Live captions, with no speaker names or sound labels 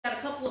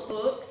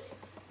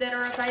that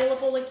are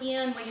available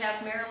again. We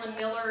have Marilyn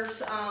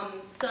Miller's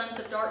Sons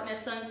of Darkness,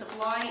 Sons of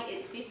Light.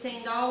 It's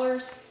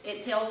 $15.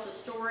 It tells the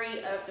story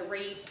of the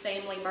Reeves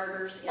family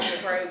murders in the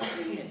Grove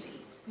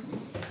community.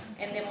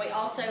 And then we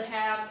also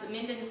have the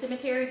Minden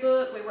Cemetery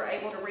book. We were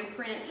able to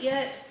reprint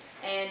it,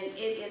 and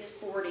it is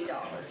 $40.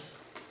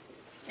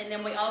 And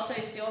then we also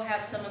still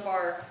have some of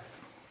our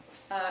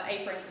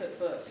apron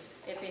cookbooks,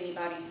 if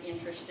anybody's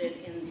interested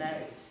in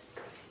those.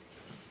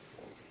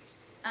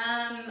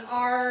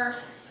 Our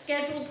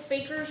scheduled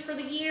speakers for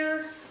the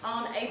year: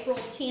 on April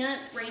 10th,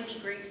 Randy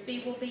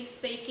Grigsby will be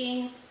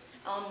speaking.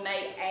 On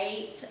May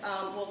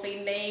 8th will be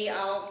me.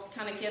 I'll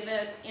kind of give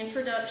an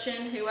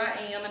introduction, who I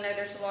am. I know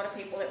there's a lot of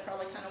people that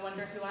probably kind of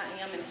wonder who I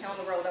am and how in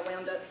the world I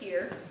wound up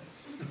here.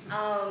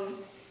 On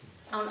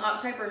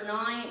October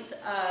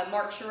 9th,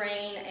 Mark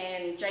Shireen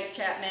and Jake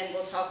Chapman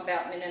will talk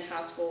about Minden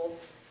High School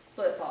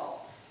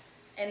football.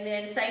 And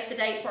then save the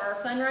date for our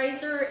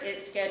fundraiser.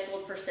 It's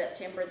scheduled for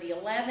September the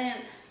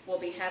 11th. We'll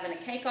be having a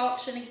cake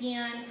auction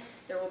again.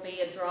 There will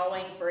be a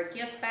drawing for a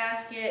gift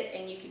basket,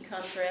 and you can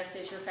come dressed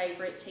as your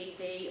favorite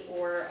TV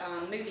or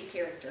movie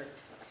character.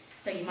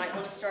 So you might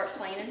want to start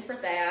planning for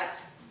that.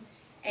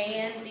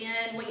 And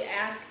then we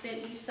ask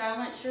that you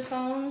silence your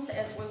phones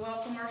as we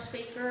welcome our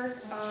speaker,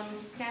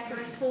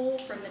 Catherine Poole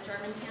from the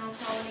Germantown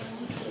Colony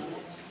Museum.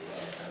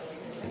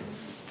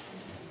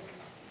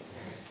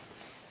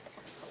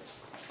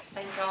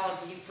 Thank all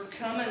of you for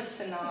coming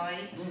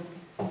tonight.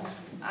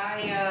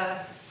 I'm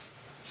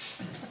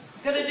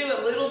going to do a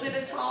little bit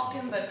of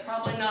talking, but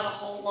probably not a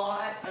whole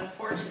lot.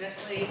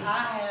 Unfortunately, I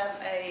have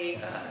a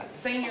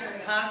senior in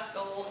high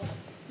school,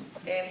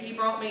 and he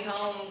brought me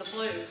home the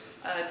flu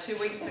 2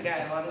 weeks ago.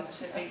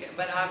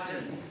 But I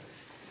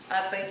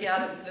think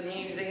out of the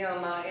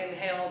museum, I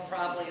inhaled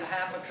probably a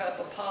half a cup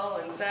of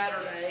pollen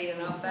Saturday,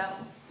 and I'm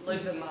about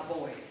losing my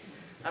voice.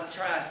 I've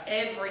tried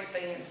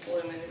everything that's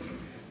blooming. It's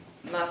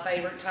my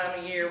favorite time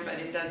of year, but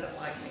it doesn't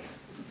like me.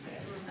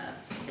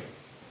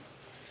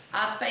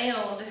 I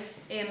found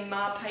in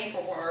my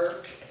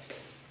paperwork,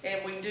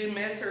 and we do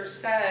miss her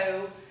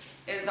so,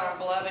 is our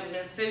beloved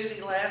Miss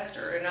Susie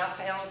Lester, and I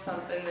found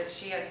something that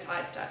she had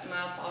typed up, and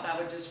I thought I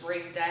would just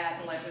read that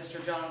and let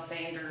Mr. John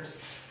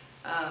Sanders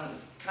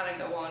kind of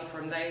go on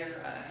from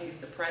there. He's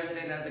the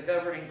president of the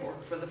governing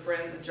board for the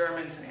Friends of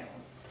Germantown.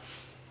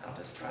 I'll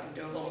just try to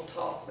do a little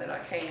talk that I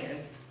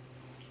can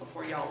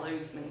before y'all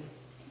lose me.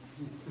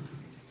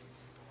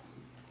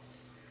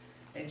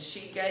 And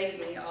she gave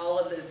me all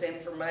of this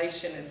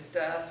information and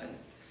stuff, and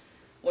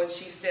when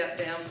she stepped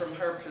down from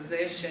her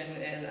position,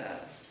 and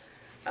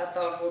I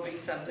thought it would be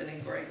something in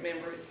great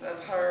remembrance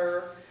of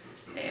her,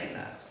 and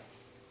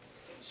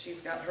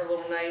she's got her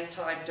little name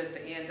typed at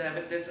the end of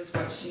it. This is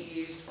what she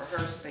used for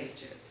her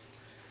speeches.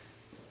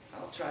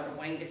 I'll try to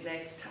wing it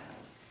next time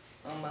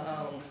on my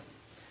own.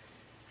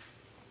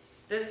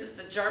 This is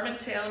the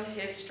Germantown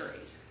history,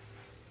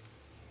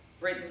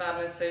 written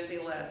by Miss Susie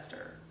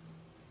Lester.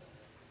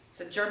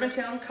 So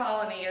Germantown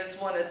Colony is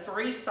one of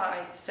 3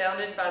 sites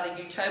founded by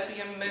the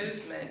Utopian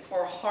Movement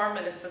or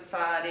Harmonist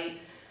Society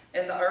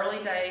in the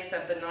early days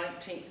of the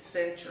 19th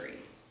century.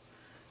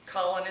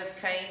 Colonists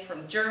came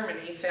from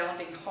Germany,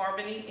 founding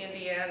Harmony,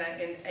 Indiana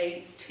in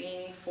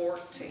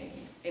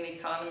 1814 in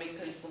Economy,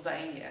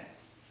 Pennsylvania.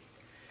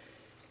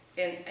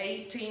 In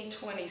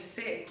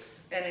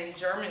 1826, and in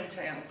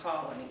Germantown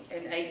Colony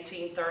in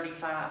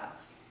 1835.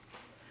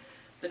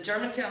 The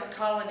Germantown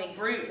Colony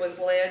group was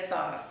led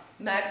by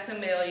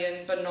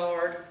Maximilian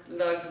Bernard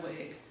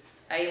Ludwig,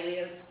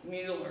 alias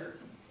Mueller,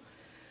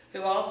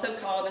 who also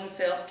called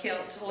himself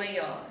Count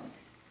Leon.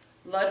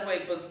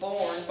 Ludwig was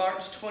born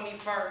March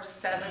 21st,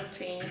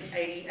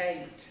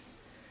 1788.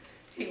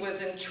 He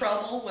was in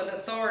trouble with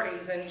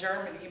authorities in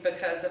Germany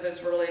because of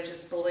his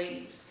religious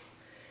beliefs.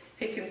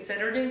 He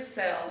considered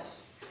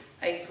himself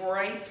a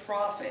great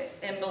prophet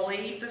and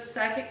believed the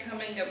second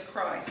coming of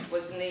Christ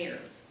was near.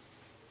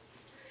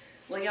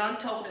 Leon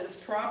sold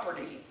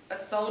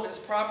his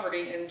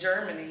property in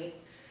Germany.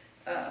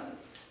 I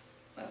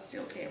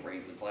still can't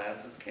read with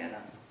glasses, can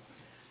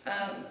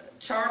I?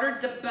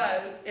 Chartered the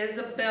boat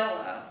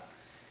Isabella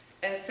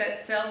and set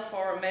sail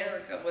for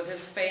America with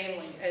his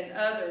family and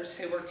others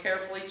who were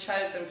carefully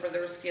chosen for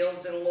their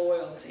skills and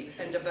loyalty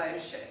and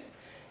devotion.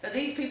 Now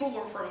these people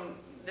were from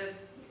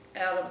this,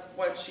 out of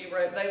what she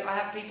wrote, I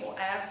have people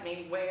ask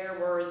me where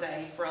were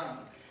they from.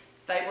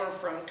 They were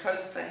from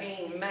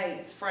Kostaheen,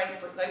 Mainz,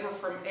 Frankfurt. They were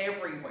from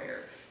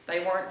everywhere. They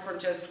weren't from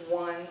just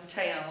one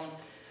town,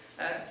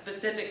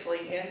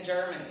 specifically in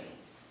Germany.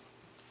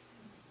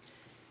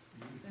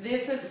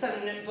 This is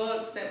some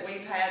books that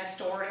we've had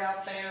stored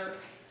out there.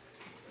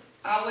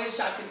 I wish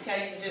I could tell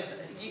you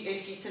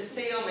to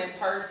see them in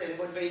person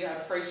would be to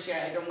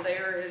appreciate them.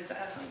 There is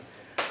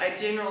a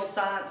general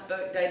science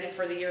book dated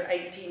for the year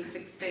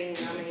 1816.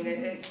 I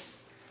mean,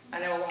 I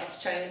know a lot's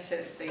changed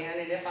since then,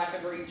 and if I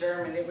could read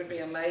German, it would be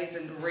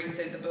amazing to read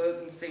through the book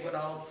and see what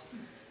all's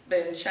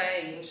been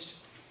changed.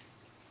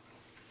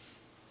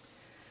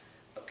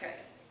 Okay,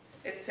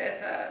 it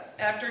says,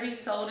 after he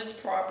sold his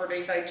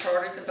property, they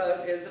chartered the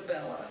boat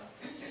Isabella.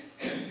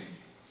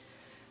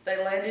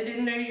 They landed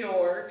in New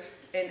York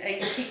in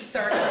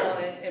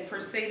 1831 and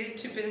proceeded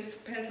to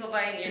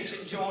Pennsylvania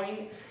to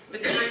join the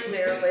group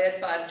there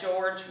led by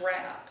George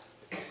Rapp.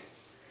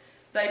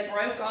 They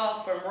broke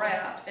off from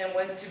Rapp and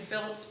went to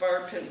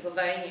Phillipsburg,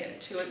 Pennsylvania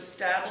to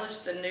establish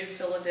the New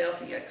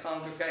Philadelphia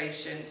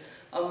congregation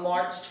on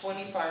March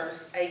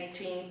 21st,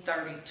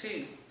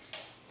 1832.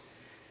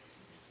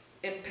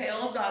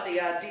 Impelled by the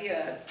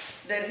idea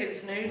that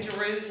his New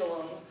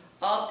Jerusalem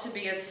ought to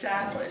be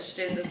established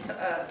in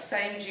the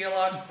same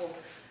geological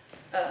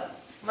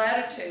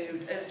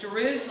latitude as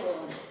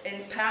Jerusalem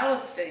in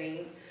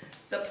Palestine,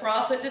 the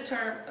prophet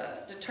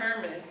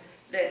determined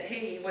that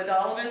he, with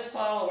all of his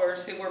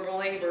followers who were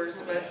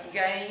believers, must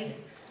again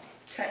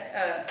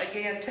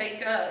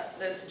take up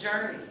this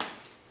journey.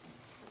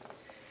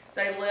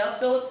 They left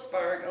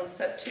Phillipsburg on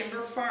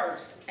September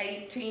 1st,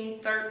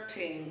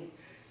 1813,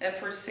 and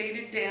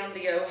proceeded down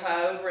the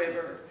Ohio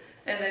River,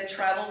 and then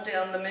traveled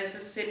down the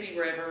Mississippi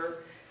River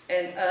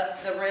and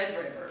up the Red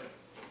River.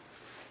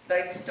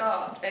 They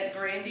stopped at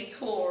Grande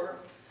Cour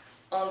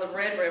on the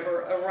Red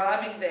River,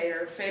 arriving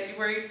there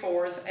February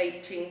 4th,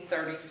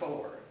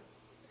 1834.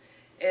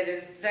 It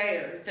is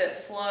there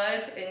that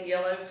floods and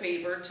yellow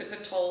fever took a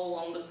toll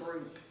on the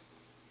group.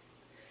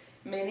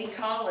 Many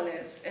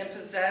colonists and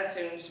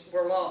possessions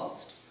were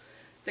lost.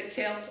 The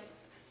Count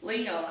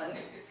Leon,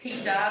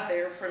 he died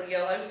there from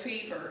yellow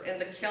fever, and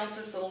the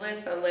Countess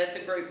Alyssa led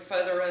the group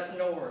further up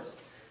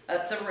north,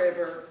 up the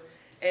river,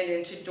 and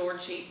into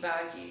Dorcheat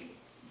Bayou.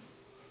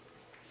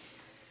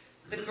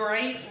 The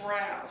great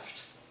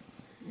raft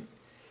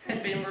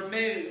had been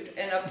removed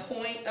and a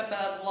point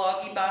above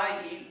Loggy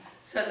Bayou,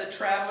 so the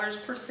travelers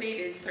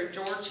proceeded through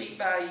Dorcheat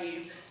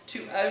Bayou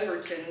to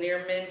Overton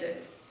near Minden,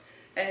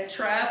 and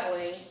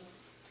traveling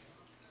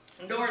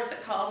north, the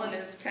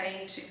colonists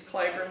came to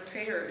Claiborne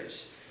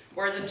Parish,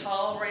 where the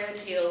tall red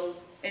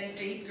hills and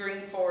deep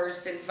green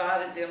forest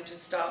invited them to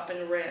stop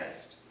and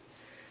rest.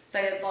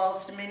 They had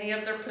lost many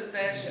of their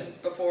possessions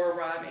before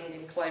arriving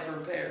in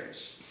Claiborne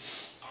Parish.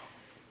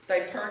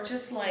 They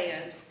purchased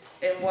land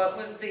in what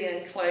was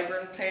then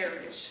Claiborne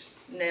Parish,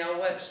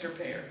 now Webster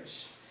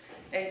Parish,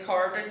 and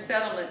carved a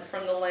settlement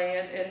from the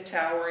land and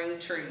towering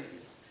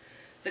trees.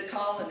 The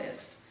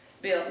colonists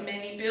built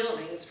many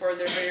buildings for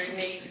their very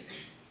need.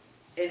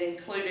 It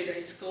included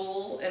a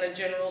school and a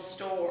general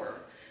store.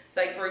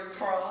 They grew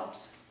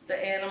crops,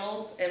 the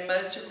animals, and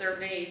most of their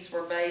needs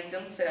were made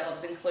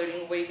themselves,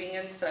 including weaving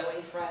and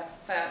sewing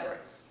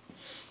fabrics.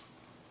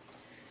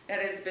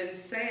 It has been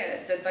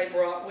said that they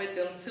brought with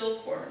them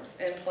silkworms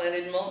and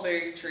planted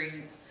mulberry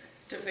trees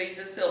to feed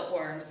the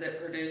silkworms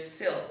that produced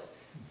silk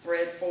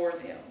thread for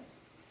them.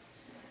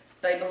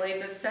 They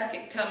believed the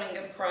second coming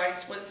of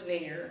Christ was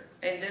near,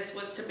 and this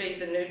was to be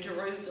the New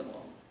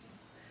Jerusalem.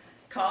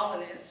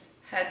 Colonists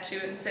had to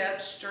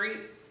accept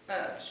strict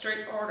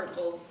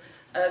articles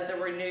of the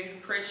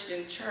renewed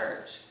Christian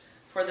church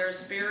for their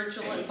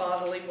spiritual and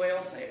bodily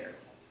welfare.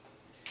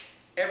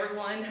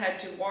 Everyone had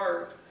to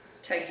work,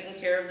 taking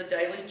care of the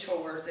daily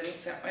chores and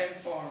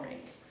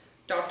farming.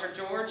 Dr.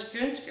 George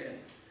Gunchen,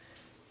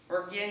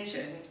 or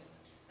Genshin,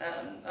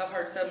 I've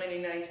heard so many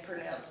names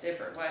pronounced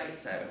different ways,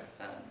 so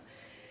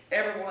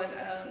everyone,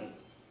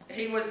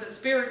 he was the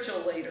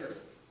spiritual leader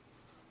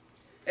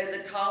in the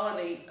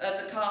colony,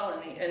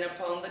 and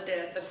upon the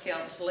death of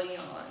Count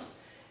Leon.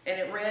 And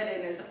it read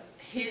in his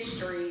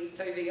history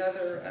through the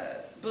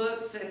other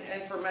books and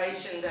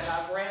information that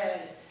I've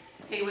read,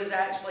 he was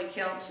actually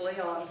Count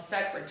Leon's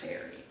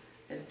secretary.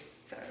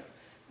 So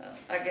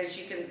I guess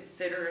you can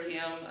consider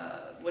him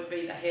would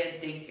be the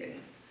head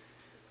deacon,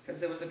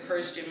 because it was a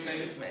Christian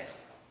movement.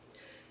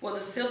 Well,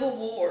 the Civil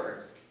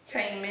War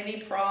came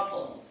many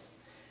problems.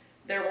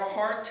 There were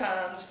hard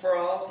times for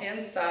all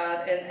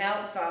inside and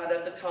outside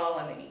of the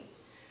colony.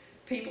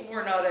 People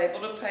were not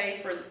able to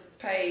pay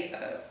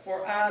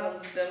for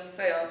items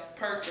themselves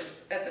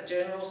purchased at the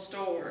general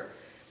store.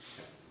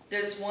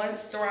 This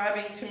once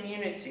thriving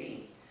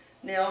community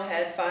now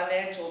had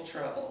financial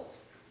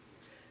troubles.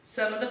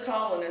 Some of the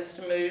colonists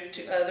moved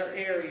to other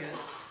areas.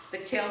 The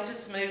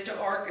Countess moved to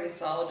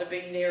Arkansas to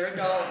be near a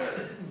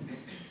daughter.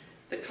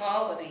 The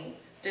colony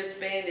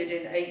disbanded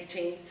in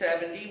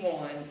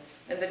 1871,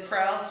 and the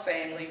Krause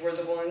family were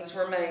the ones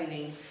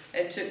remaining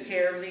and took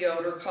care of the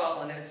older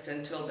colonists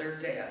until their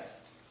death.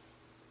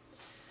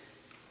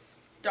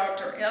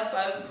 Dr.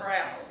 F.O.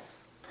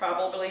 Krause,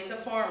 probably the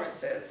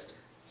pharmacist,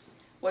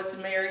 was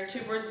married to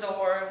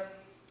Rosora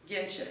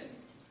Genshin,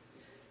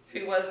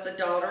 who was the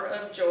daughter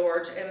of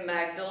George and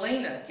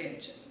Magdalena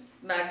Genshin.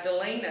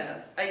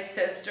 Magdalena, a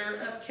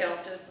sister of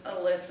Countess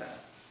Alyssa.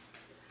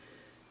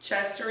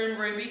 Chester and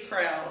Ruby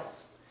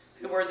Krause,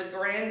 who were the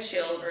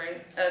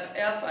grandchildren of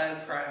F.O.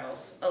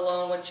 Krause,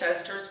 along with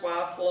Chester's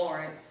wife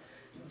Florence,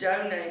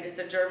 donated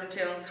the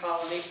Germantown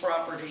colony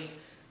property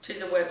to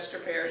the Webster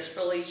Parish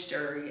Police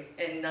Jury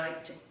in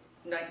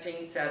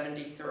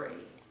 1973.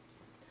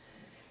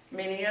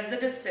 Many of the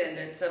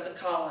descendants of the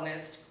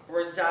colonists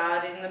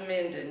reside in the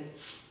Minden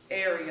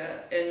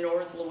area in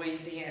North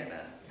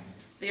Louisiana.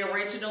 The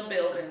original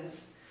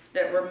buildings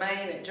that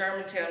remain at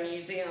Germantown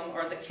Museum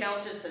are the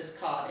Countess's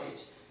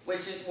Cottage,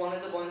 which is one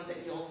of the ones that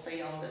you'll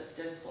see on this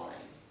display.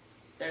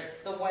 There's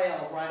the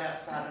well right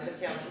outside of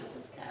the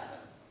Countess's cabin.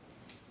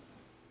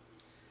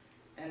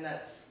 And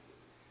that's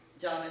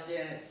John and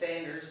Janet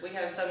Sanders. We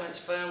have so much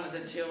fun with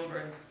the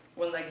children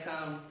when they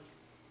come.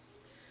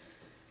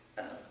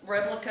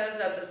 Replicas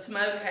of the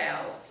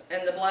smokehouse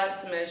and the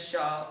blacksmith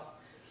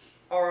shop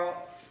are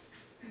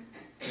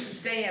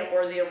stand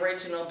where the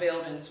original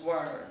buildings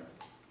were.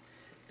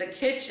 The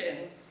kitchen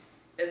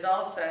is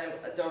also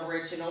the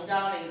original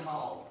dining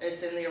hall.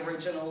 It's in the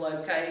original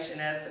location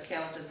as the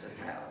Countess's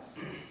house.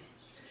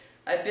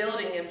 A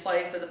building in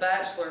place of the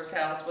bachelor's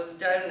house was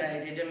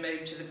donated and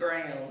moved to the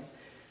grounds,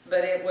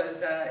 but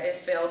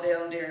it fell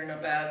down during a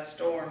bad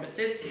storm. But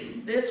this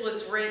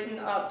was written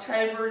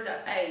October the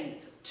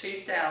 8th,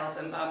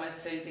 2000 by Miss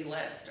Susie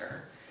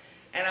Lester.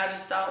 And I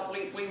just thought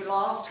we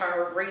lost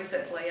her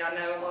recently. I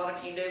know a lot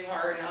of you knew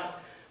her, and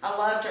I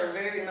loved her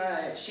very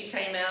much. She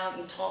came out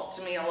and talked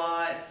to me a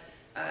lot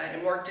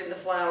and worked in the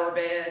flower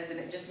beds, and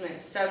it just meant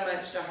so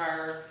much to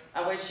her.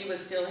 I wish she was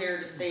still here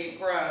to see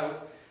it grow,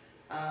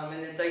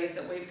 and the things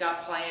that we've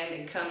got planned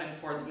and coming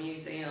for the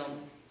museum.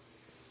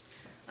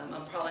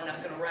 I'm probably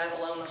not going to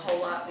rattle on a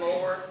whole lot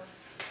more.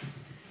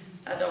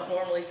 I don't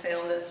normally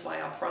sound this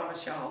way, I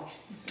promise y'all.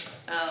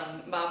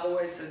 My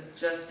voice is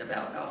just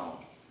about gone.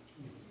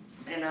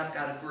 And I've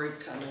got a group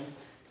coming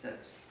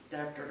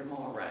after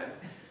tomorrow.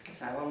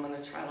 So I'm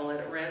going to try to let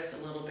it rest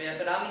a little bit.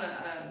 But I'm going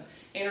to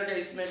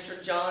introduce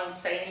Mr. John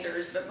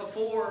Sanders. But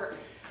before,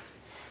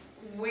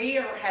 we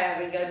are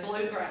having a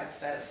bluegrass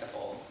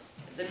festival.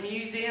 The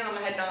museum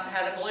hasn't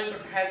had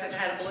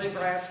a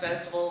bluegrass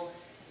festival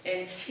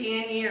in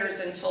 10 years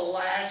until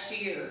last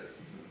year.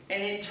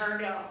 And it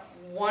turned out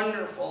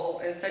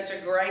wonderful and such a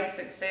great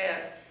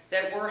success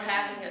that we're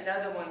having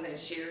another one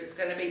this year. It's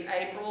going to be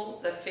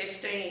April the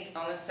 15th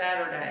on a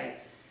Saturday.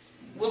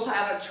 We'll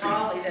have a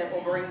trolley that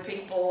will bring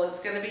people. It's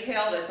going to be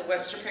held at the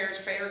Webster Parish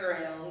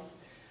Fairgrounds.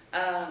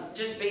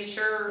 Just be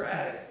sure,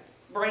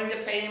 bring the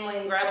family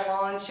and grab a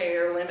lawn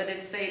chair,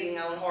 limited seating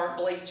on hard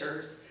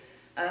bleachers.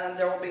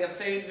 There will be a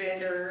food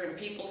vendor and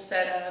people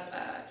set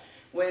up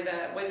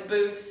with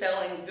booths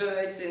selling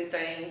goods and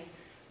things.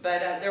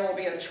 But there will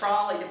be a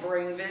trolley to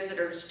bring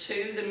visitors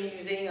to the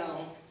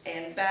museum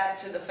and back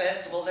to the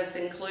festival that's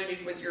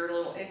included with your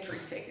little entry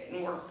ticket.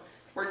 And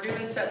we're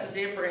doing something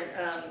different.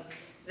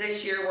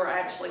 This year we're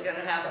actually going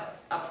to have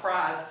a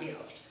prize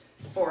gift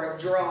for a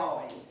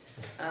drawing.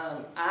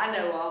 I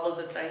know all of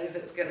the things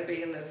that's going to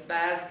be in this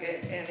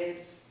basket, and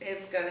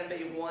it's going to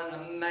be one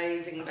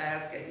amazing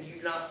basket.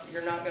 You're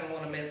not going to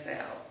want to miss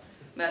out.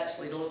 I'm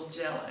actually a little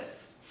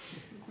jealous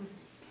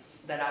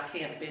that I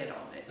can't bid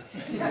on it.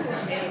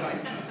 Anyway,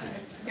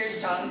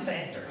 here's John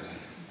Sanders.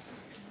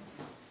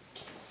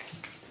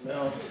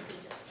 Well,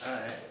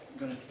 I'm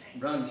going to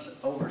run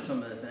over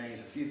some of the things,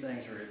 a few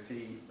things to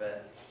repeat,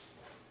 but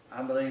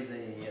I believe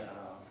the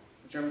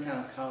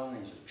Germantown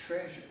colony is a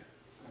treasure.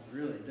 I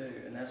really do,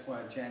 and that's why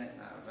Janet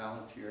and I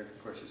volunteered.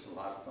 Of course, it's a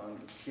lot of fun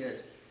with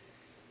kids.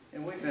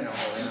 And we've been all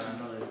around. I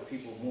know that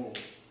people more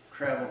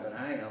travel than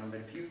I am,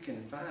 but if you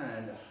can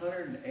find a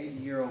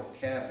 180-year-old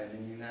cabin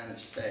in the United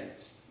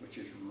States, which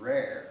is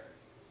rare,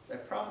 they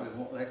probably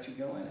won't let you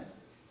go in it.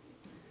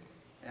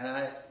 And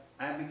I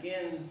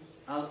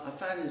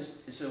find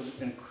it's an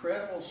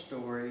incredible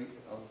story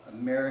of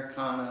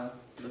Americana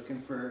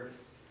looking for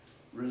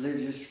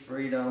religious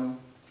freedom,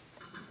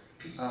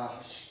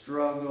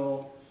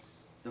 struggle,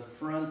 the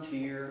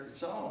frontier.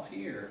 It's all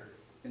here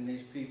in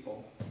these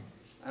people.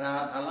 And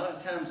a lot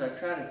of times I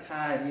try to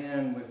tie it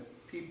in with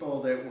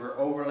people that were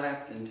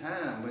overlapped in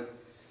time with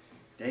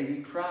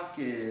Davy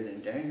Crockett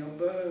and Daniel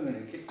Boone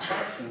and Kit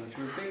Carson, which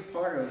were a big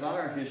part of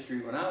our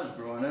history when I was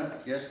growing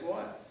up. Guess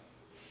what?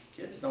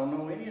 Kids don't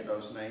know any of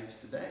those names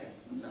today.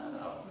 None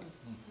of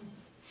them.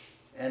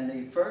 And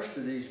the first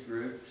of these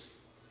groups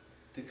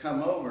to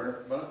come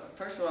over, well,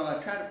 first of all,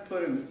 I try to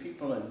put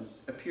people in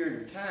a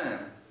period of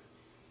time.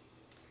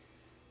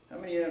 How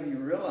many of you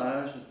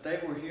realize that they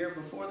were here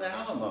before the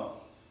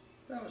Alamo?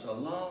 That was a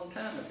long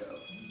time ago.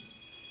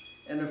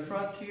 And the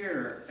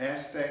frontier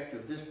aspect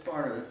of this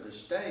part of the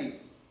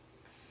state,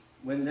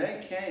 when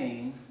they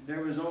came,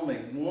 there was only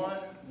one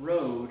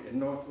road in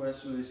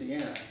northwest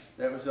Louisiana.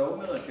 That was the old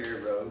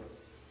military road.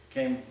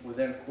 Came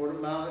within a quarter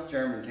mile of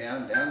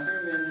Germantown, down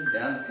through Minden,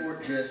 down to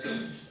Fort Jessup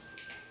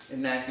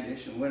in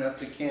Natchitoches, and went up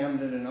to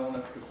Camden and on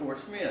up to Fort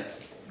Smith.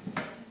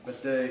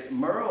 But the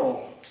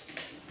Merle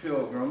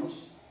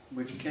pilgrims,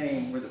 which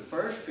were the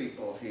first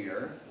people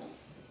here,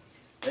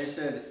 they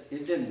said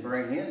it didn't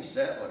bring in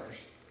settlers.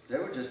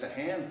 There were just a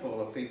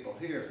handful of people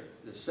here.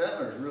 The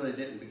settlers really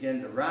didn't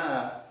begin to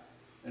arrive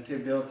until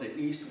they built the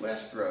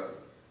east-west road.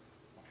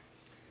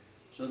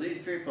 So these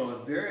people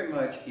are very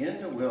much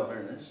in the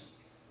wilderness.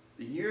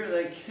 The year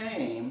they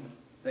came,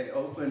 they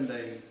opened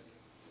a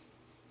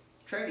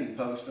trading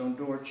post on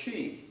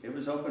Dorchee. It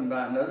was opened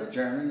by another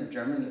German, the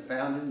German that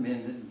founded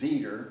Minden,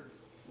 Veeder,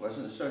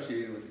 wasn't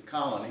associated with the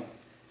colony.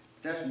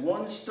 That's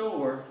one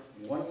store,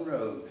 one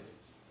road.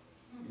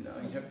 You know,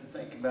 you have to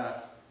think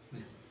about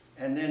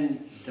And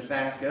then to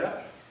back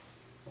up,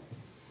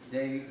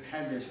 they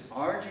had this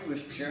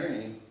arduous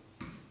journey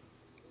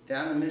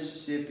down the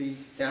Mississippi,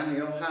 down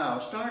the Ohio,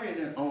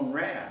 started on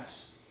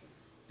rafts,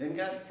 then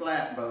got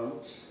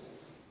flatboats,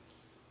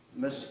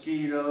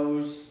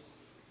 mosquitoes,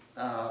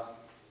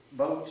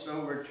 boats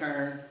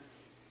overturned.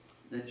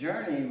 The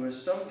journey was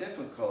so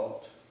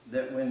difficult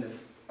that when the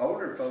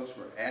older folks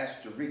were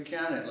asked to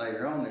recount it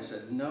later on, they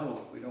said,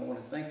 no, we don't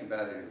want to think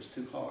about it, it was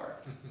too hard.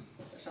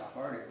 That's how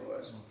hard it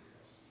was.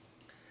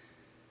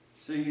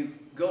 So you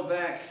go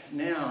back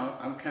now,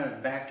 I'm kind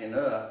of backing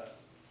up,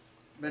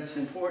 but it's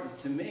important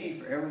to me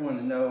for everyone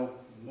to know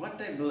what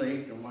they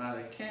believed and why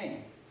they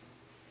came.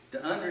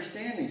 To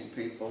understand these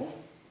people,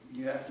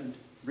 you have to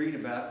read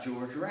about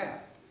George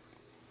Rapp.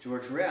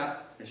 George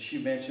Rapp, as she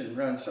mentioned,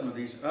 runs some of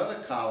these other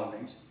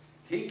colonies.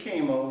 He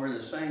came over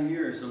the same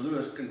year as the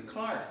Lewis and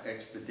Clark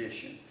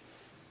expedition.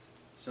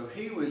 So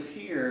he was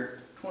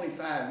here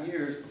 25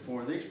 years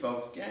before these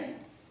folks came.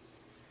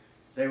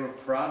 They were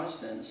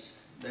Protestants.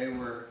 They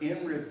were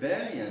in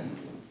rebellion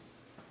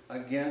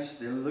against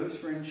the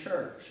Lutheran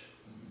Church.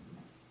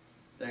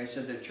 They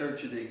said the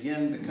church had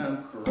again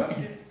become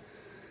corrupted,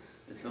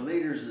 that the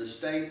leaders of the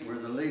state were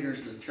the leaders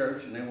of the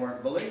church and they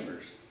weren't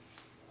believers.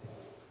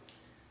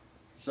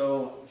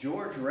 So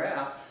George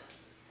Rapp,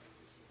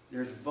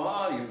 there's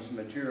volumes of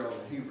material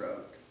that he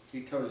wrote.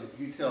 He tells you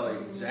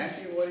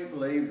exactly what he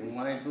believed and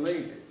why he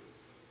believed it.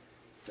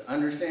 To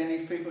understand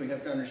these people, you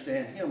have to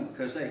understand him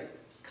because they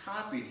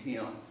copied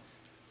him.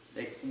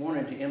 They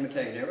wanted to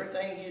imitate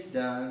everything he had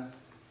done.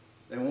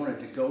 They wanted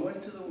to go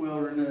into the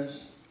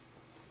wilderness.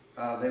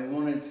 They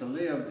wanted to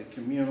live the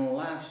communal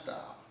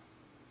lifestyle.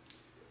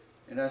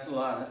 And that's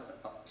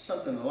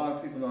something a lot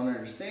of people don't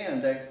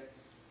understand.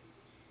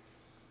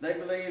 They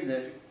believe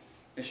that,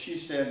 as she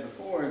said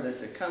before,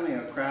 that the coming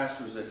of Christ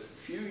was a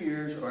few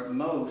years or at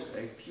most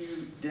a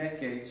few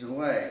decades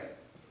away.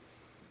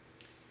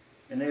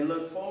 And they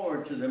look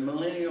forward to the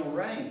millennial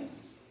reign,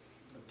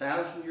 the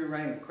 1,000-year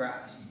reign of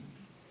Christ.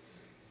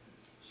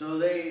 So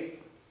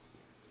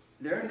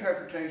their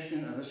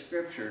interpretation of the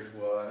scriptures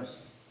was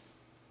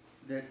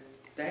that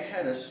they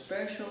had a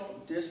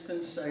special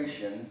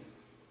dispensation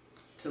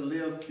to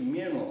live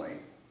communally,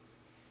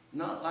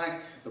 not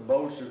like the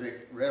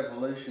Bolshevik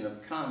revolution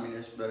of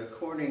communists, but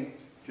according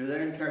to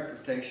their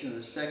interpretation of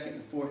the 2nd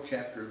and 4th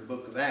chapter of the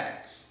book of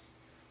Acts,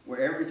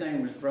 where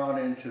everything was brought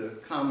into a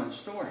common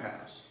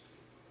storehouse.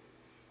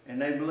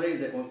 And they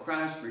believed that when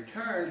Christ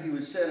returned, he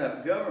would set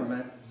up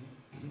government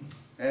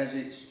as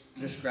it's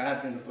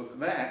described in the book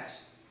of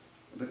Acts,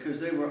 because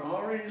they were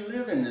already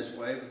living this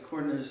way.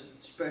 According to this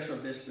special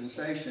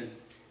dispensation,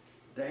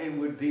 they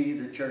would be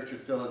the Church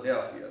of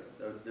Philadelphia,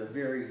 the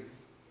very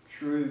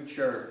true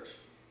church.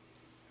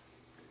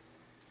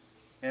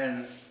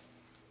 And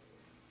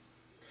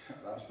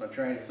I lost my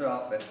train of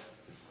thought, but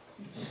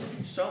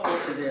so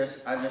much of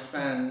this I just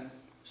find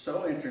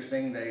so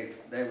interesting. They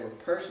were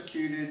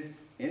persecuted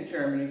in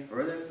Germany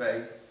for their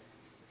faith.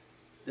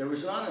 There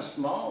was not a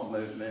small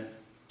movement.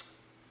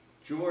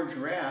 George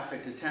Rapp,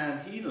 at the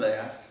time he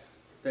left,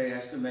 they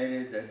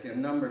estimated that the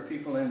number of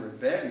people in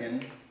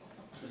rebellion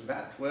was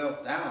about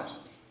 12,000.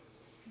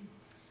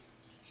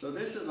 So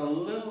this is a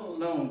little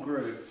known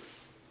group.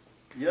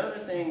 The other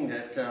thing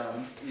that,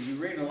 if you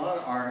read a lot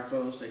of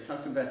articles, they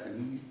talk about the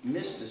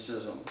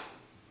mysticism.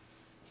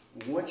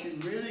 Once you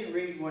really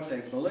read what they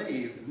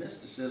believe, the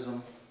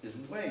mysticism is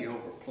way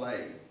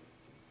overplayed.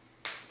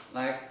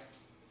 Like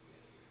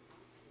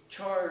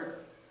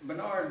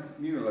Bernard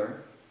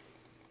Mueller,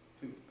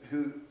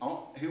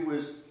 who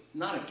was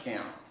not a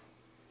count.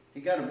 He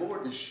got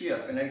aboard the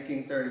ship in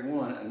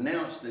 1831,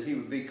 announced that he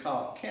would be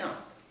called count.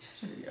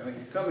 See, I mean,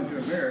 you're coming to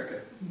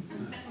America,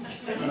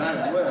 might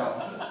as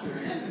well.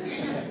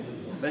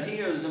 But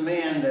he was a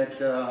man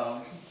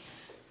that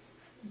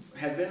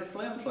had been a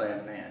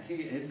flim-flam man.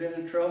 He had been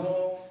in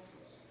trouble.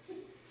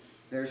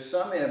 There's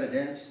some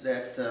evidence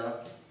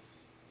that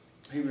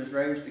he was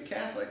raised a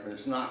Catholic, but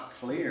it's not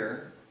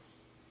clear.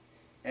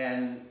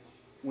 And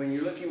when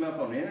you look him up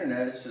on the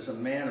internet, it says a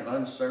man of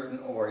uncertain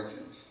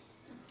origins.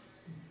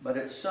 But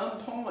at some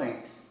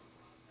point,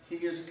 he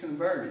is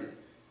converted.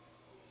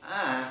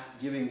 I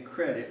give him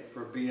credit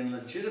for being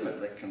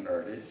legitimately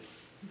converted.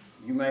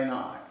 You may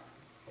not.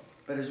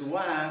 But his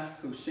wife,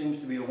 who seems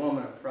to be a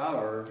woman of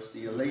Proverbs,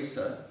 the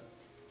Elisa,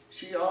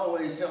 she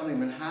always held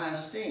him in high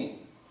esteem.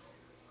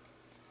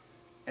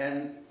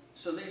 And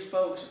so these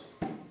folks,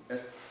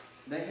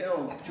 they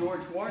held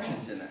George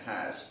Washington in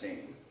high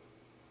esteem.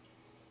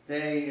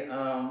 They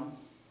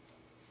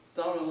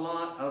thought a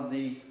lot of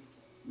the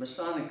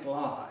Masonic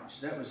Lodge.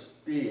 That was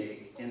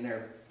big in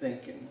their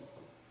thinking.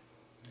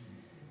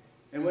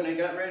 And when they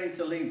got ready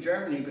to leave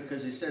Germany,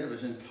 because they said it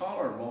was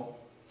intolerable,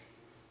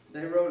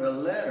 they wrote a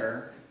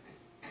letter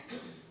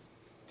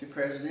to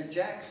President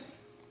Jackson.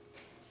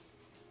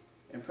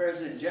 And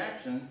President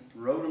Jackson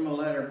wrote them a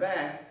letter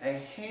back, a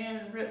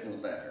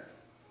handwritten letter.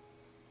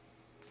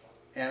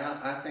 And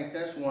I think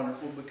that's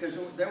wonderful, because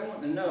they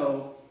want to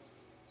know,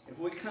 if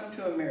we come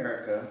to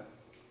America,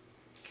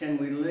 can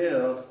we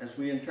live as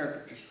we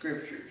interpret the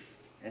scriptures?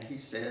 And he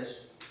says,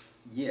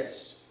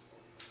 yes.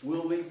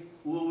 Will we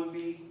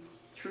be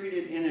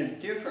treated any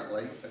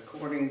differently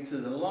according to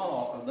the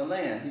law of the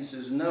land? He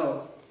says,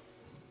 no.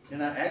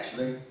 And I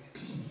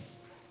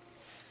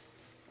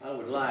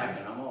would like,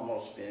 and I'm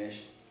almost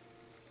finished,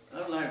 I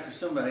would like for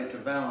somebody to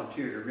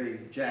volunteer to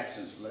read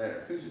Jackson's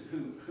letter. Who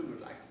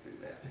would like to do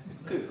that?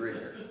 Good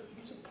reader.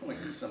 It's a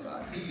point to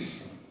somebody.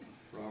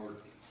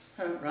 Robert.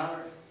 Huh,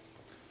 Robert?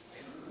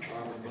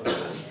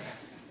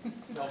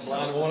 I'm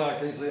blind one, I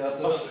can't see how to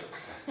do it.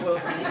 Well,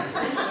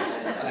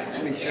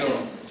 let me show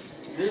him.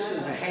 This is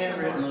a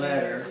handwritten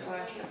letter.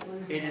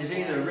 It is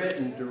either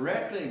written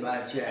directly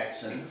by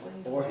Jackson,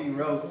 or he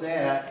wrote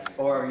that,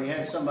 or he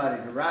had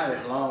somebody to write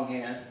it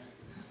longhand,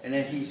 and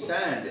then he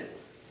signed it.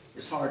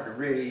 It's hard to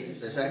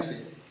read. There's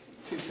actually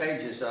 2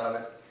 pages of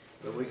it,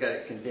 but we got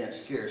it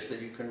condensed here so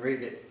you can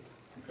read it.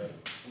 Okay.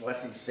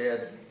 What he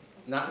said.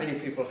 Not many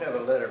people have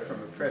a letter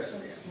from a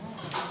president.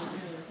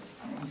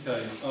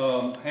 Okay,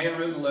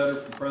 handwritten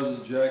letter from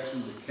President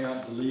Jackson to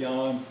Count de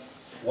Leon,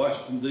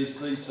 Washington,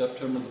 D.C.,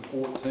 September the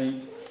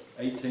 14th,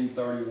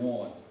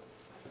 1831.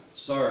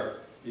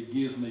 Sir, it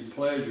gives me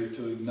pleasure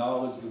to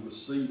acknowledge the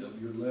receipt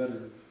of your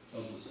letter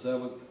of the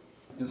 7th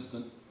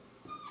instant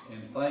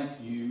and thank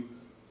you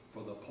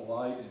for the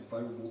polite and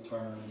favorable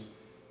terms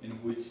in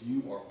which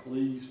you are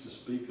pleased to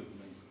speak of me.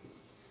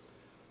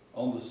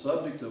 On the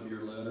subject of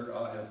your letter,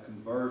 I have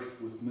conversed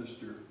with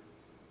Mr.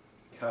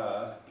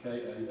 Kai,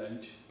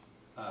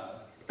 K-A-H-I,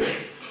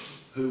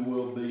 who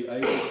will be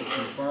able to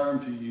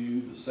confirm to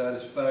you the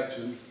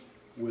satisfaction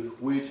with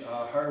which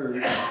I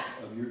heard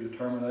of your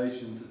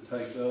determination to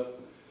take up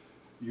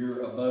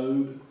your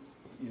abode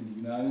in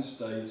the United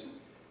States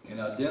and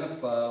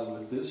identify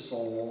with this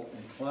soil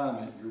and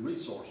climate your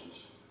resources.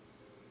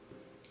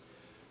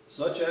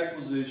 Such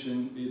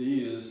acquisition it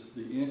is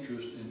the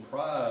interest and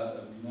pride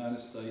of the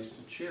United States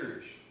to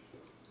cherish.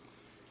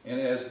 And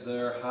as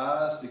their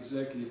highest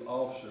executive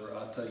officer,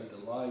 I take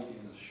delight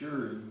in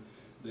assuring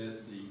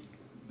that the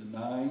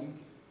benign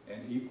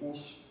and equal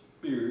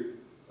spirit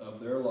of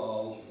their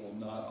laws will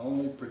not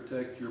only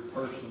protect your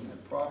person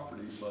and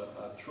property, but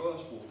I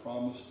trust will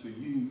promise to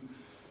you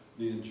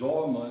the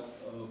enjoyment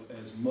of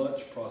as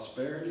much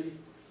prosperity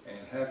and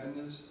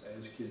happiness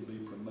as can be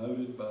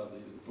promoted by the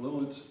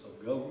influence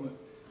of government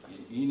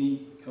in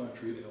any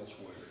country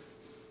elsewhere.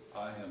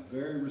 I am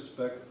very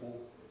respectful,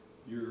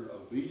 your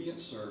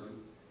obedient servant,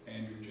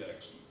 Andrew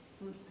Jackson.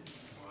 Wow.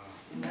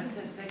 And that's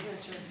his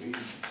signature.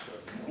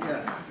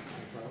 Yeah.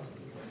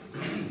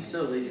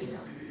 So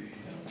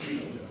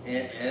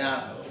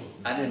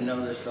I didn't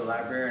know this, the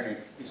librarian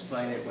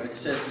explained it. When it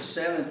says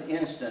the 7th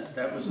instant,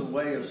 that was a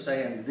way of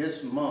saying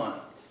this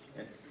month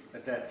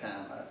at that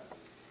time.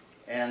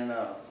 And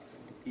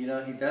you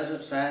know, he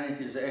doesn't sign it,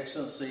 His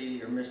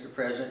Excellency or Mr.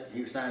 President.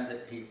 He signs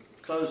it, he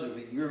closes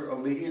with your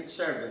obedient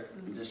servant,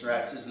 and just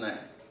writes his name.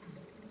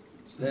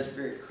 So that's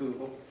very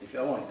cool. If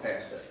y'all want to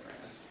pass that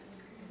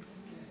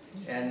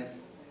around. And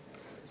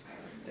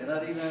did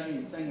I leave out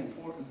anything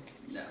important?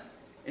 No.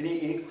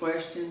 Any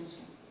questions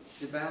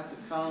about the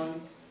colony?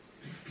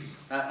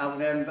 I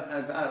would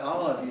invite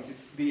all of you to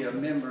be a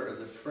member of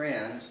the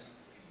Friends.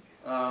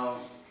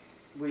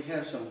 We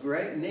have some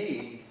great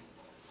need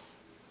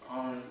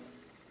on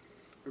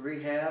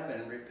rehab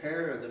and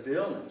repair of the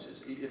buildings.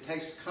 It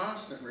takes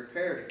constant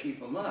repair to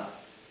keep them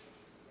up,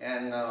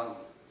 and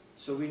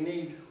so we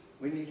need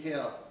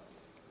help.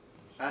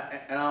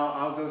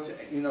 I'll go to,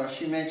 you know,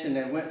 she mentioned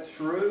they went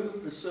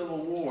through the Civil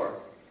War.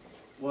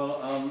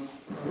 Well,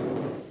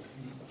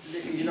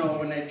 you know,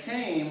 when they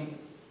came,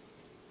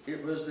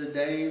 it was the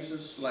days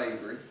of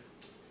slavery,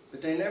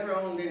 but they never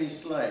owned any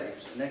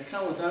slaves, and they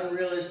come with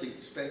unrealistic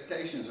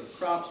expectations of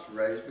crops to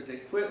raise, but they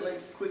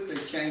quickly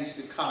changed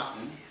to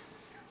cotton.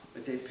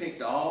 But they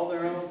picked all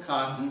their own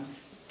cotton,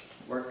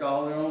 worked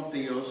all their own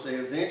fields. They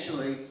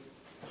eventually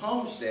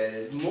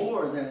homesteaded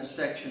more than a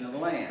section of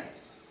land.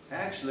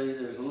 Actually,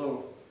 they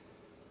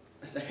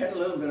had a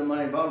little bit of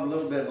money, bought a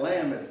little bit of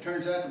land, but it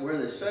turns out that where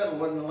they settled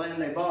wasn't the land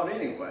they bought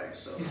anyway.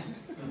 So,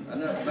 I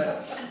know,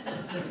 but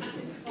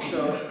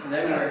so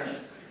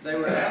they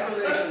were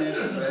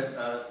abolitionists,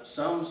 but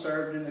some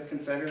served in the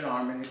Confederate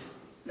Army,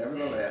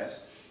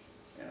 nevertheless,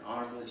 and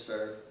honorably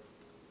served.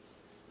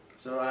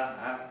 So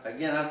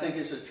again, I think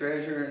it's a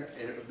treasure.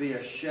 It would be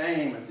a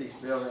shame if these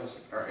buildings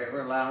are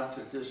ever allowed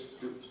to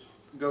just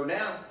go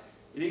down.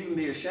 It'd even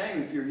be a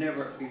shame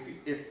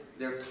if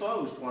they're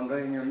closed one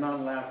day and you're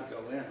not allowed to go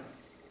in.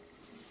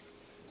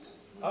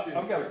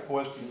 I've got a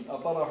question. I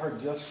thought I heard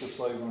Jessica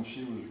say when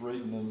she was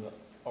reading,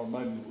 or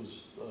maybe it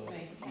was,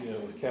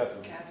 it was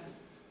Catherine.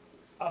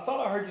 I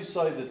thought I heard you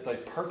say that they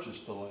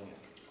purchased the land.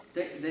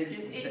 They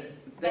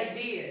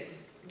did.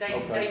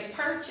 They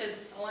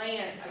purchased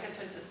land. I guess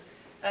it's just.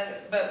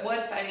 But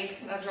what I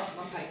dropped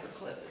my paper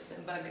clip, it's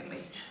been bugging me.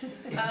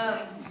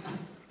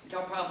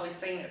 Y'all probably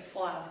seen it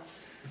fly.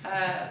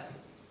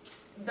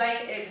 They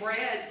had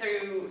read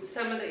through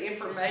some of the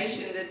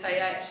information that they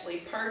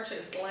actually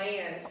purchased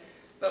land,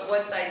 but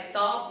what they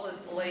thought was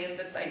the land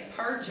that they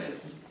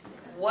purchased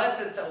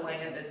wasn't the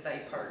land that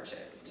they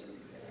purchased.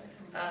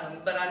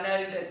 But I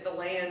know that the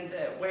land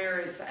where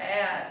it's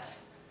at,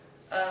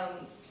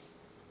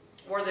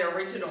 where the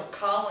original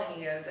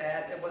colony is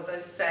at, it was a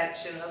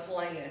section of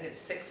land. It's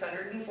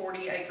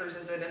 640 acres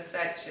is in a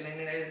section, and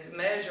it is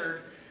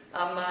measured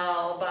a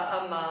mile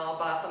by a mile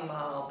by a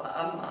mile by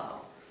a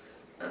mile.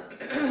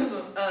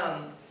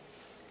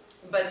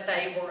 But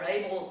they were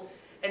able,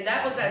 and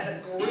that was as a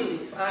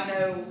group. I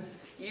know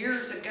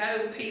years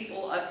ago,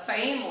 a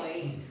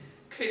family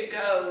could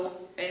go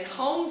and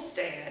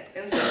homestead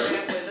and start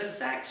out with a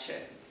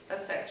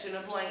section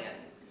of land.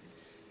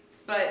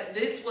 But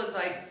this was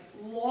a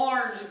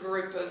large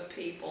group of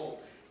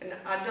people, and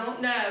I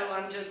don't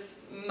know,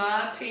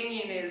 my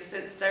opinion is,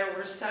 since there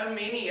were so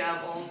many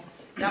of them,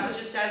 that was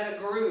just as a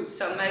group.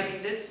 So maybe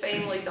this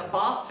family, the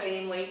Bob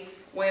family,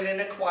 went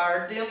and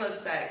acquired them a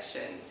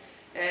section,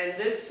 and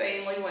this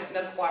family went and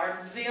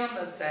acquired them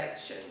a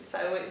section.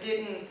 So it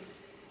didn't,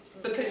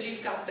 because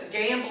you've got the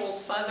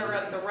Gambles further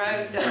up the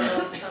road that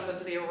own some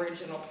of the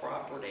original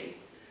property.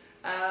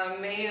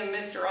 Me and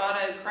Mr.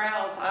 Otto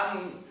Krause,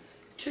 I'm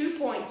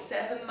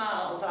 2.7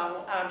 miles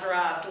I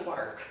drive to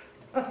work.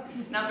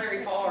 Not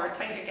very far. A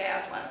tank of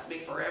gas lasts me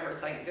forever,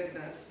 thank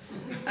goodness,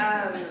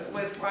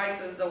 with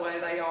prices the way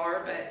they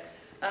are. But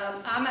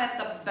I'm at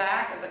the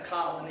back of the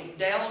colony.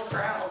 Dale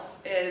Krause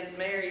was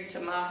married to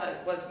my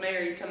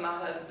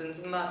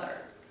husband's mother.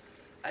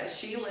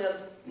 She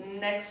lives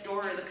next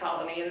door to the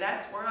colony, and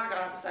that's where I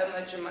got so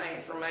much of my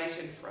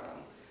information from.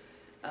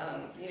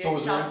 He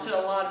didn't talk to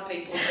a lot of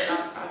people, but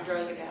I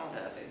drug it out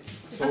of him.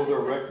 So are there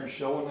records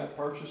showing that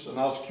purchase? And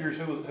I was curious,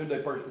 who they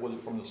purchased? Was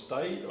it from the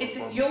state?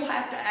 Or You'll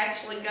have to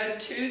actually go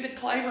to the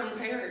Claiborne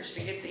Parish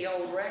to get the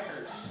old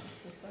records.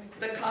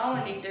 The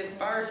colony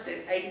dispersed in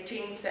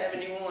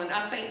 1871.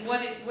 I think,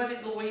 what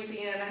did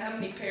Louisiana, how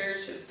many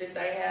parishes did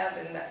they have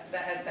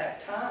at that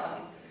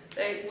time?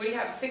 We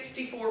have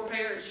 64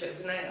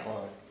 parishes now,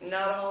 Right.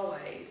 Not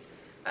always.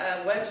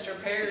 Webster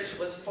Parish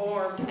was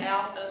formed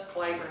out of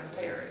Claiborne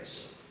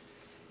Parish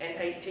in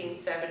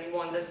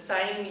 1871, the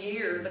same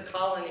year the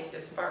colony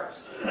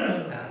dispersed.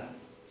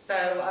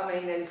 So, I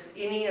mean, is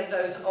any of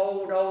those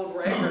old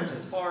records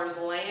as far as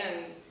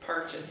land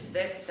purchase,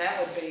 that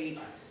would be,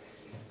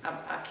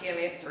 I can't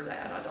answer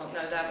that. I don't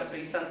know, that would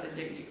be something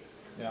that you,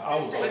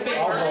 would be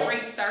worth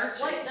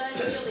researching. What does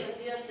still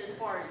exist as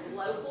far as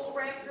local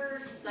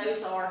records,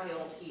 those are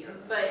held here.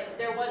 But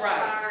there was a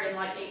fire in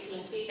like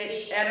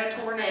 1850. And a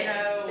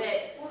tornado.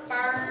 That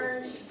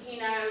burned,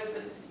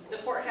 the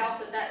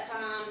courthouse at that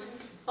time.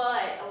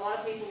 But a lot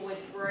of people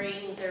would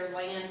bring their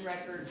land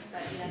records,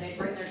 they'd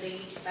bring their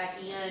deeds back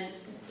in,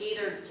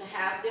 either to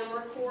have them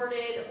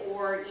recorded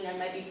or,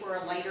 maybe for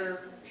a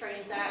later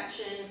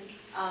transaction.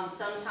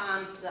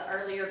 Sometimes the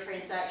earlier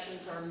transactions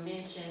are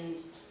mentioned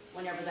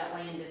whenever that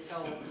land is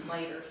sold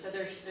later. So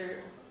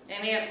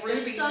and at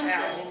Ruby's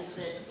house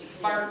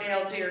burned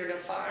down during a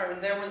fire,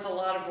 and there was a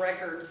lot of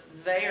records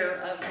there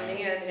of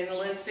men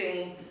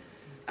enlisting.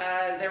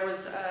 There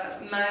was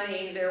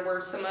money, there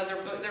were some other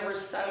books, there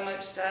was so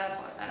much stuff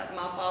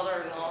my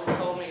father-in-law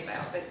told me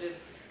about that just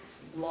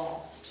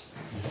lost.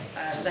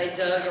 They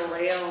dug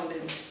around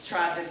and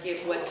tried to get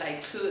what they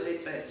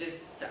could, but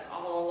just a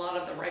lot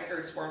of the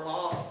records were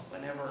lost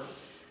whenever.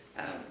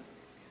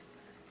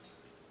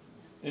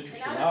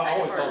 Interesting.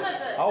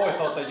 I always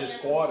thought they just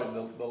squatted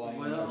the land.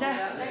 Well,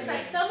 they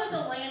say some of the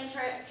land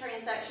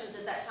transactions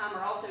at that time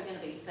are also going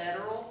to be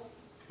federal.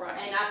 Right.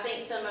 And I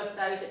think some of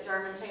those at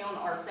Germantown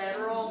are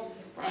federal,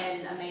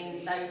 and I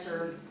mean, those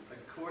are.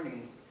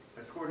 According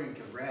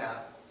to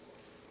RAP,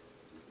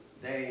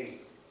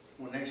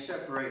 when they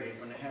separated,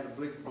 when they had a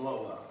big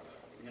blow up,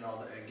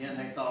 again,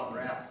 they thought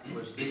RAP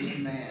was the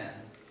man,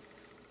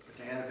 but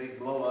they had a big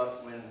blow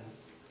up when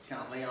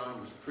Count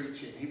Leon was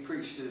preaching. He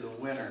preached through the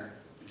winter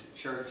at the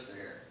church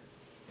there,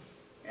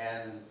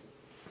 and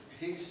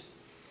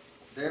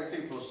their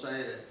people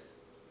say that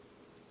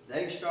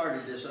they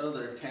started this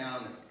other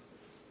town,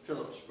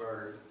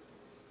 Phillipsburg,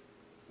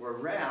 where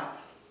RAP,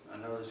 I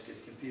know this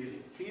gets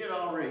confusing, he had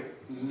already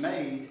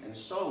made and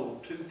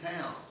sold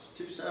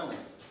two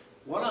settlements.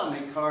 One of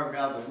them he carved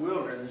out of the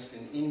wilderness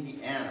in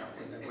Indiana,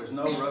 when there was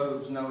no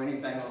roads, no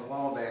anything on the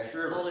Wabash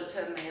River. Sold it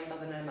to a man by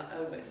the name of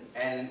Owens.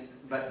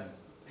 But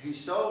he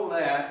sold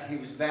that, he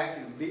was back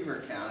in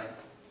Beaver County.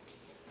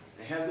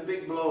 They had the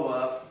big blow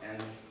up,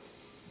 and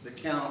the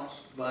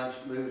Counts bunch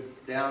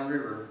moved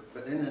downriver,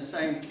 but in the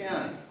same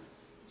county.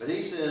 But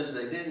he says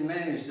they didn't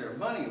manage their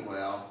money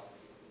well,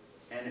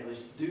 and it was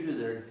due to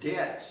their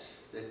debts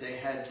that they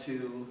had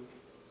to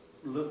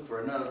look for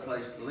another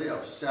place to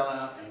live, sell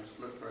out and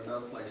look for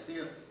another place to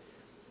live.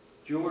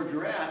 George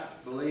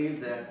Rapp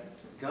believed that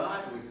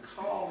God would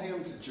call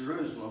him to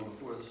Jerusalem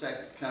before the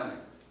second coming.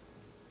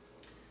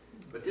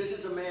 But this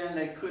is a man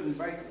they couldn't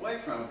break away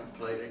from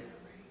completely.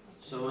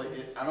 So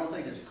I don't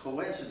think it's a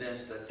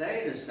coincidence that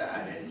they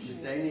decided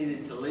that they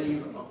needed to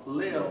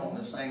live on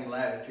the same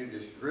latitude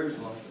as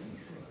Jerusalem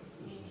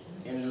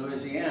in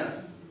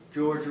Louisiana.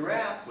 George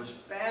Rapp was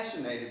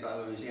fascinated by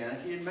Louisiana.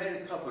 He had made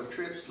a couple of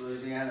trips to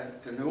Louisiana,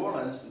 to New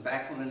Orleans, and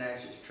back on the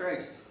Natchez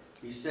Trace.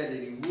 He said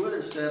that he would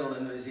have settled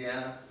in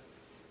Louisiana,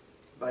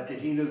 but that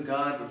he knew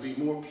God would be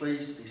more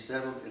pleased to be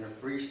settled in a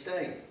free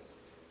state.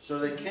 So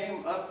they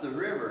came up the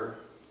river,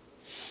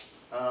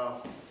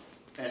 and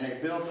they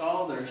built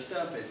all their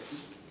stuff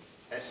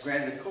at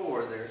Grand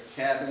Ecore, their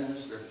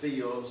cabins, their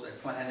fields, they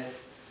planted,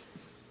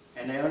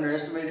 and they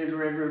underestimated the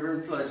Red River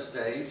in flood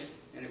stage,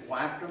 and it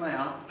wiped them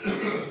out,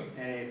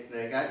 and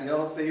they got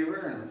yellow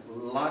fever, and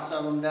lots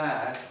of them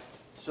died.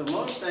 So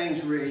most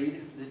things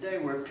read that they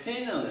were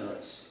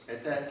penniless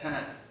at that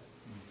time.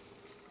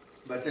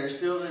 But there's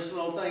still this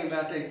little thing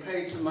about they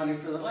paid some money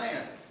for the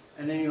land.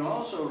 And then you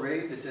also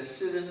read that the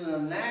citizen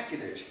of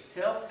Natchitoches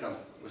helped them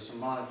with some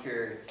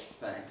monetary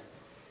thing.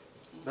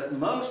 But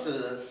most of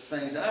the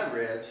things I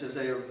read says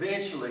they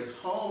eventually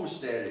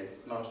homesteaded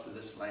most of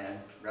this land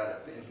right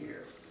up in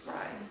here.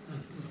 Right.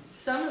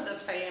 Some of the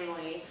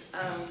family,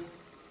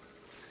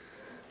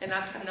 and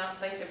I cannot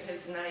think of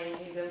his name,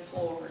 he's in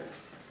Florida.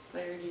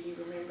 Larry, do you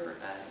remember?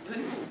 I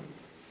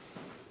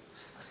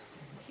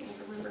can't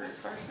remember his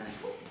first name.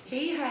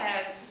 He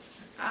has,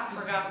 I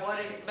forgot what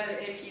it, but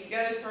if you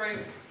go through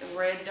the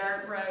red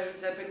dirt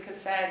roads up in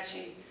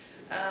Cosachi,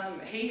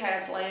 he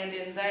has land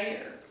in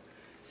there.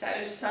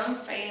 So some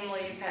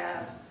families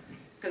have,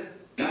 because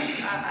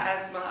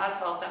I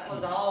thought that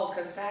was all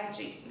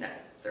Cosachi. No,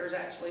 there's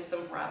actually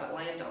some private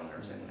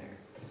landowners in there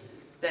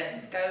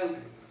that go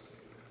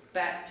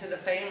back to the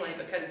family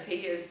because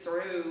he is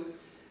through,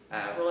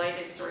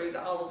 related through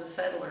all of the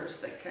settlers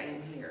that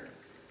came here.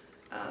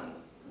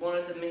 One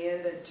of the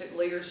men that took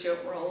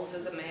leadership roles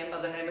is a man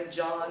by the name of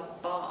John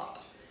Bopp.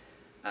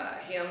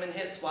 Him and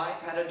his wife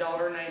had a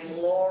daughter named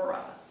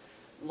Laura.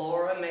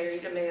 Laura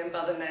married a man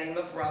by the name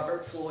of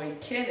Robert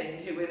Floyd Kennan,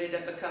 who ended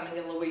up becoming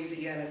a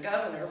Louisiana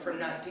governor from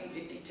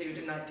 1952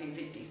 to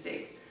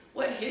 1956.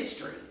 What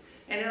history!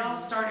 And it all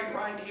started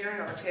right here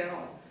in our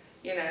town,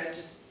 you know,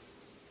 just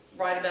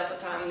right about the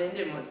time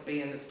Minden was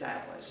being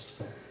established.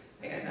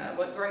 And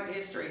what great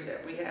history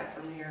that we have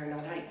from here. And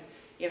I'd hate,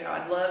 you know,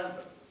 I'd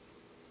love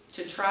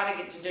to try to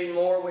get to do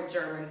more with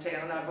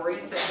Germantown. I've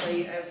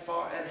recently, as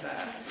far as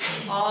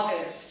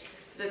August,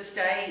 the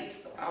state,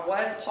 I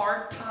was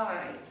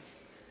part-time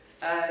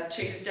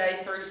Tuesday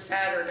through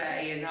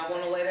Saturday, and I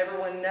want to let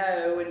everyone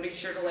know, and be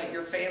sure to let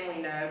your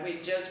family know,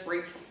 we just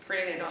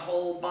reprinted a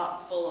whole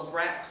box full of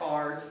rap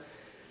cards,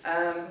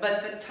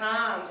 but the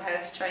times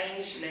has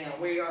changed now.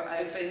 We are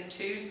open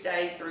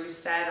Tuesday through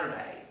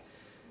Saturday,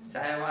 so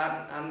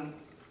I'm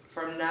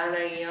from 9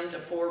 a.m. to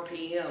 4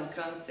 p.m.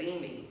 Come see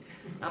me.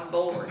 I'm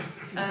bored.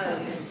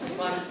 Well,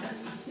 I'm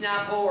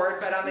not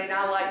bored, but I mean,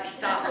 I like to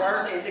stop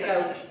working to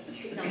go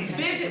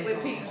visit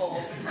with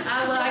people.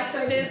 I like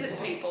to visit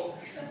people.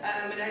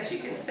 And as you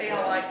can see,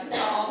 I like to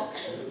talk.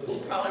 It's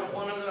probably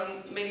one of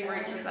the many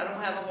reasons I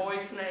don't have a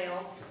voice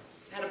now.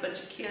 I had a bunch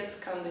of kids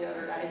come the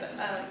other day, but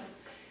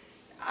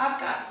I've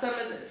got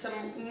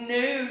some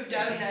new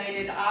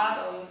donated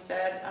items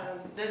that,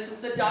 this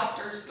is the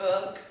doctor's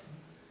book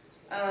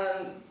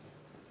that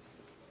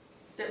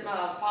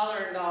my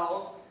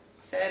father-in-law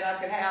said I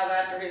could have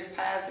after his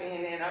passing,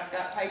 and then I've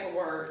got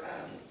paperwork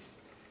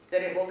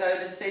that it will go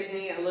to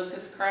Sydney and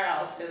Lucas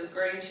Krause, his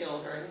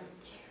grandchildren.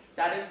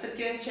 That is the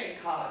Genshin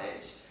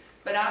cottage.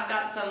 But I've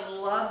got some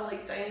lovely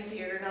things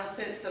here, and I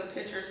sent some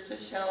pictures to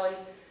Shelley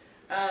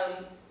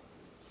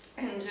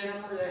and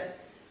Jennifer that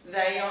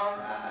they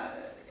are,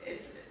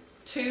 it's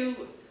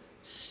 2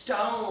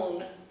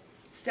 stone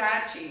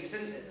statues,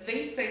 and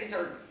these things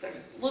they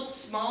look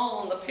small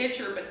on the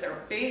picture, but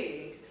they're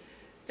big.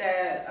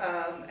 That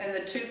and the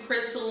 2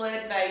 crystal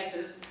lead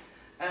vases.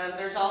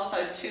 There's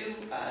also 2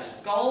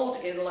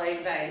 gold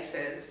inlay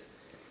vases.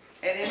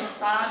 And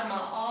inside my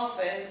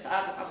office,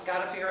 I've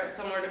got to figure out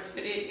somewhere to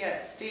put it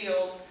yet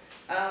still.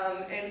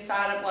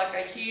 Inside of like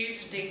a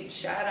huge deep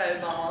shadow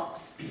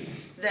box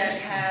that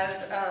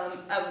has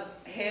a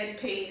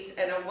headpiece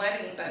and a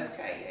wedding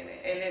bouquet in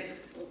it, and it's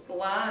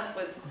lined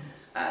with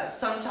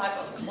some type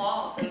of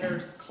cloth, and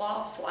there's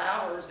cloth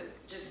flowers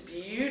that just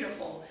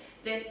beautiful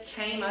that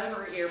came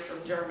over here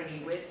from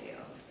Germany with him.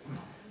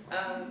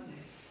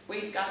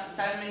 We've got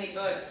so many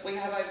books. We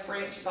have a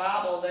French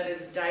Bible that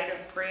is date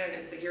of print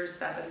is the year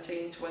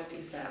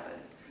 1727.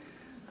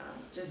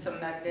 Just some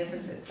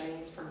magnificent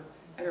things for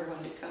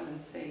everyone to come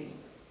and see.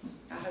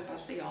 I hope I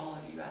see all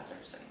of you out there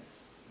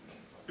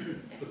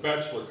soon. The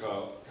bachelor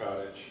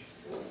cottage.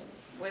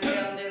 Went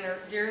down dinner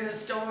during the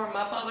storm.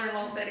 My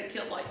father-in-law said it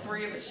killed like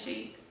 3 of his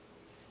sheep.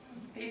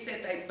 He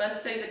said they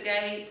bust through the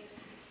gate.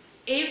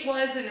 It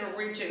wasn't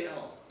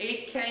original.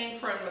 It came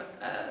from,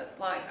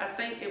 like, I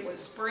think it was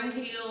Spring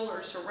Hill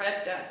or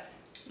Sarepta,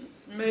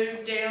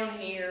 moved down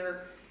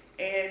here,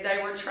 and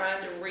they were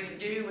trying to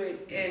redo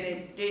it, and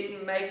it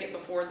didn't make it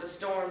before the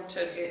storm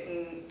took it,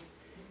 and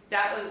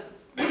that was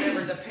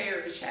whenever the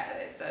parish had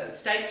it. The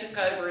state took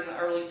over in the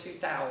early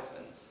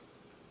 2000s.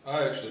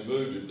 I actually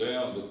moved it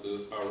down, but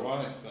the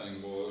ironic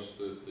thing was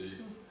that the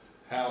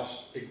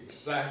house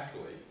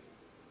exactly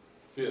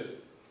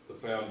fit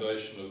the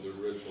foundation of the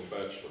original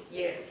bachelor.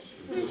 Yes.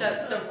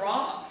 The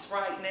rocks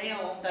right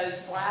now,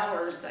 those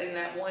flowers in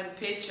that one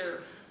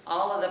picture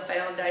all of the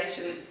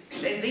foundation.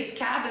 And these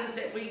cabins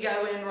that we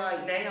go in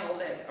right now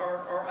that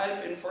are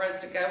open for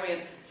us to go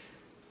in,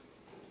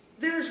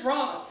 there's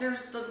rocks.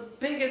 There's the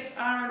biggest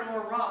iron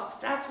ore rocks.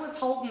 That's what's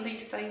holding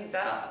these things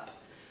up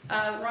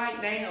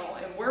right now.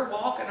 And we're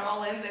walking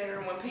all in there,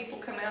 and when people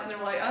come out and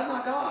they're like, oh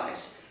my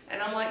gosh.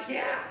 And I'm like,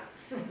 yeah,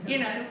 you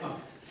know,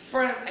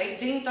 from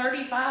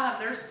 1835,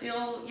 they're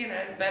still, you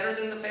know, better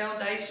than the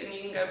foundation.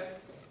 You can go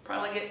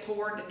probably get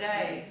poured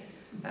today.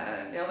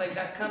 Now they've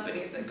got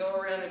companies that go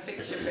around and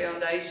fix your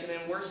foundation,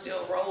 and we're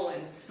still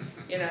rolling.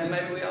 You know,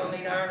 maybe we all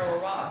need iron ore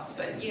rocks,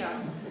 but yeah,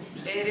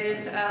 it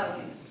is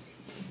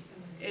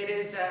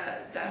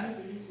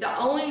the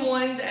only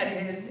one that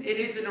it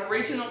is an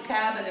original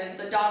cabin is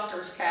the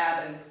doctor's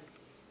cabin.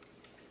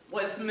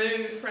 Was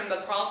moved from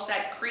across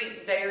that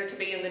creek there to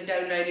be in the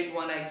donated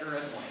 1 acre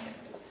of land.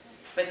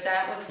 But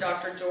that was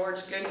Dr.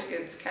 George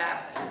Guntigan's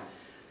cabin.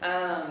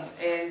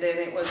 And then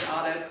it was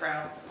Otto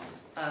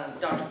Krause's,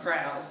 Dr.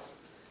 Krause.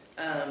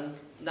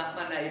 Not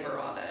my neighbor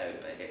Otto,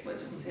 but it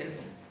was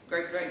his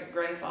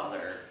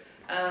great-great-grandfather.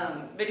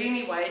 But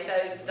anyway,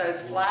 those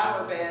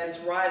flower beds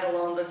right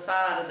along the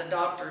side of the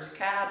doctor's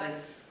cabin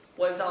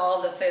was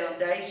all the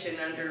foundation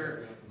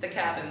under the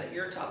cabin that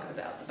you're talking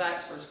about, the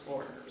bachelor's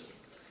quarters.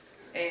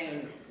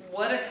 And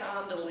what a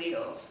time to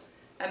live.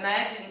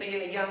 Imagine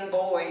being a young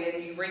boy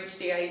and you reach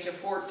the age of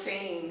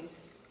 14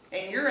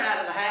 and you're out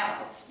of the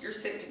house. You're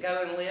set to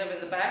go and live in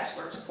the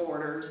bachelor's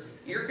quarters.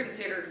 You're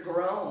considered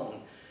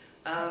grown.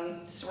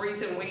 It's the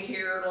reason we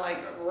hear,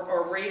 like,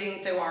 or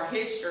reading through our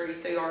history,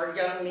 through our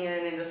young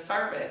men in the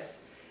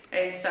service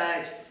and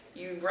such,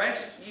 you went,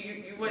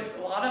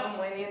 a lot of them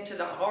went into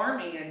the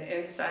army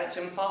and such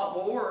and fought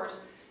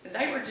wars. And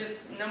they were just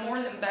no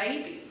more than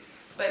babies.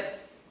 But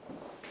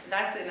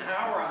that's in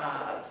our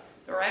eyes.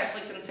 They're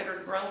actually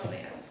considered grown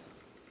men.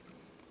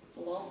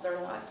 They lost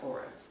their life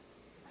for us.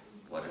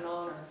 What an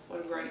honor. What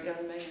a great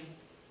young man.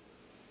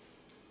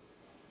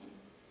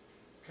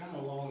 Kind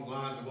of along the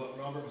lines of what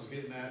Robert was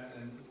getting at,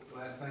 and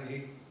last thing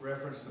he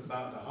referenced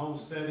about the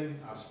homesteading.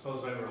 I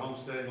suppose they were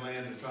homesteading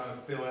land to try to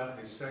fill out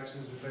these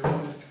sections that they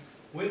wanted.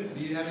 When, do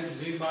you have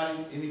does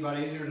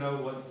anybody in here know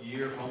what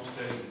year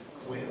homesteading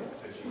quit,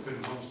 that you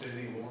couldn't homestead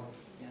anymore?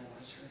 Yeah,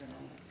 I sure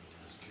don't.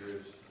 Just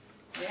curious.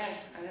 Yeah,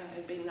 I know,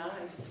 it'd be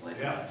nice,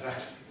 wouldn't it? Yeah,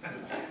 exactly.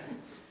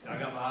 I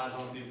got my eyes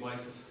on a few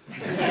places.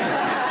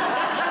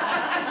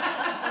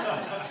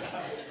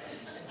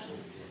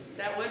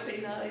 That would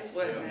be nice,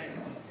 wouldn't it?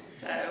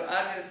 So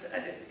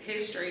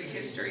history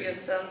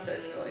is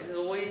something. The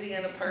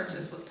Louisiana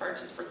Purchase was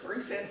purchased for 3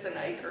 cents an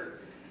acre.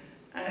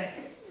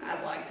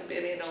 I'd like to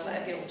bid in on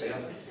that deal too.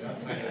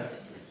 Yeah.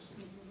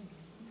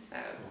 So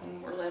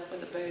we're left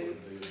with a boo.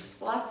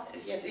 Well,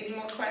 if you have any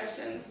more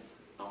questions,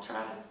 I'll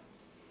try to.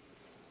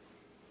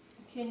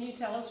 Can you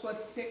tell us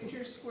what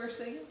pictures we're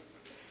seeing?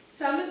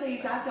 Some of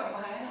these I don't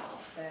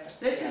have.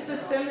 This is the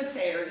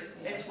cemetery.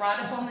 It's right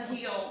up on the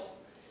hill.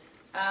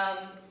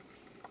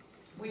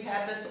 We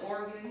have this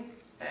organ.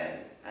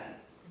 It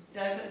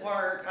doesn't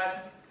work.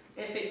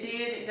 If it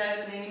did, it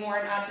doesn't anymore.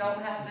 And I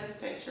don't have this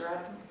picture.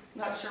 I'm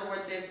not sure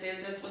what this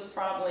is. This was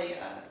probably...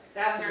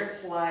 that was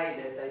a play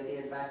that they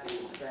did back in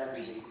the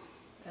 70s.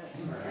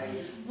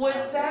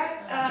 Was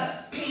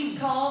that Pete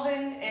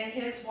Colvin and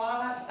his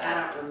wife, I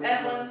don't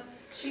remember. Evelyn?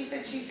 She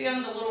said she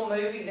filmed a little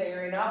movie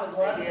there, and I would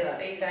love to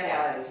see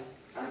that.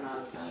 I'm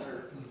not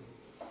sure.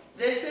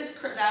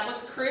 That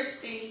was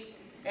Christy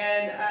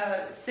and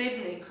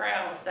Sydney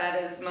Krause.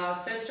 That is my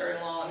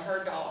sister-in-law and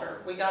her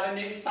daughter. We got a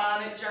new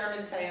sign at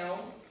Germantown.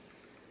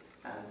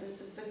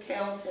 This is the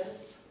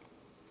Countess.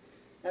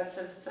 That's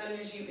as soon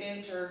as you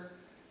enter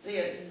the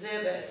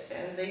exhibit,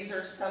 and these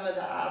are some of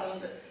the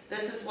items.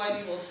 This is what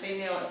you will see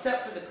now,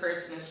 except for the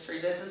Christmas tree.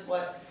 This is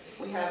what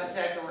we haven't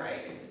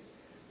decorated.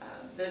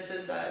 This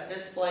is a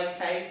display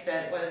case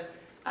that was,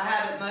 I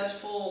have it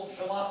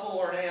a lot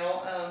fuller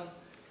now.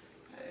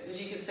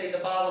 As you can see, the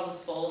bottom's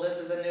full. This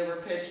is a newer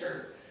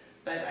picture,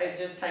 but it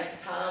just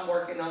takes time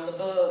working on the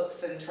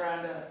books and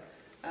trying to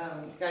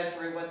go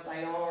through what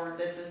they are.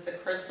 This is the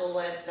crystal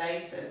lead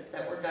vases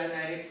that were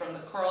donated from the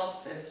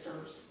Cross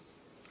Sisters.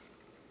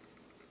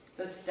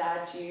 The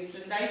statues,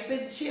 and they've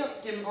been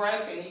chipped and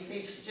broken. You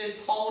see, she's just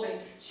holding.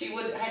 She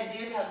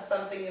did have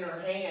something in her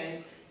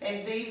hand,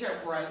 and these are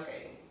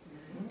broken.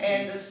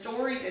 And the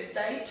story that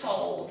they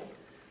told,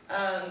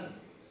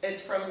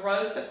 it's from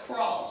Rosa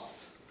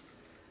Cross,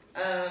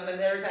 and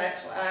there's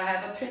actually, I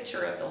have a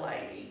picture of the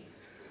lady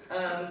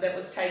that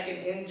was taken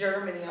in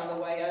Germany on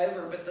the way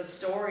over. But the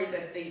story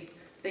that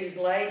these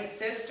late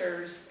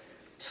sisters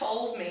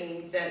told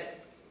me that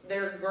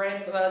their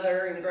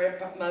grandmother and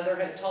grandmother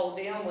had told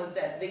them was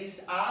that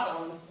these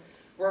items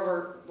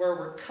were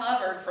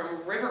recovered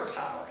from river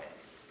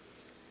pirates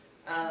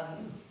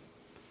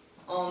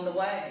on the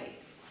way.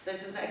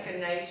 This is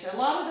echinacea. A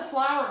lot of the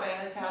flower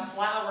beds have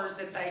flowers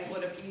that they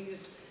would have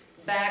used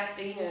back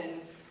then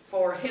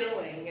for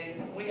healing,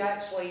 and we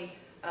actually,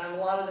 a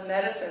lot of the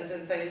medicines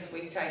and things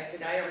we take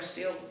today are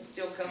still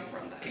come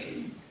from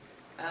those.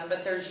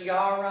 But there's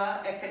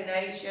yarra,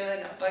 echinacea,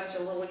 and a bunch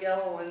of little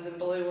yellow ones and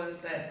blue ones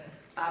that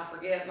I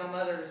forget, my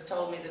mother has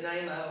told me the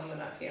name of them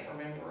and I can't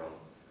remember them.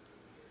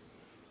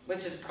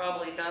 Which is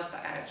probably not the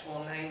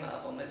actual name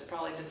of them, it's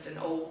probably just an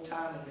old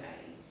timey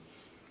name.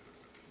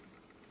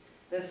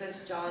 This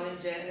is John and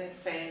Janet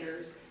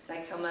Sanders.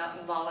 They come out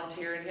and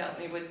volunteer and help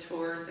me with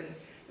tours, and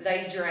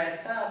they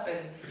dress up, and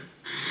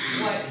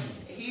what,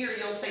 here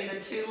you'll see the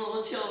two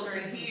little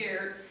children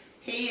here.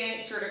 He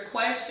answered a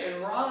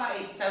question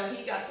right, so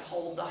he got to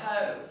hold the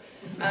hoe.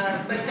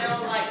 But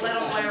they'll like let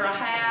them wear a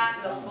hat,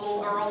 and the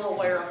little girl will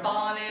wear a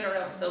bonnet, or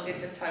else they'll get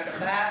to tote a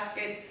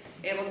basket.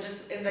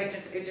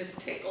 It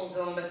just tickles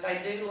them, but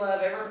they do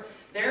love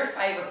their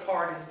favorite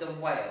part is the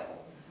well.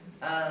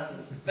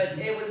 But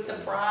it would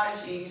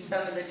surprise you,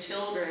 some of the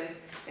children,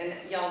 and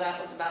y'all, that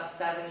was about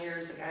 7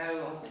 years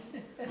ago.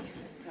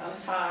 I'm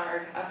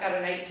tired. I've got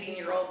an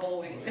 18-year-old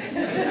boy.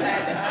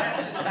 I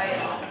should say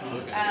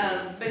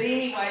it. But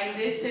anyway,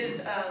 this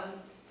is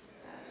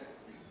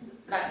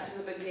back to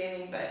the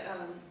beginning.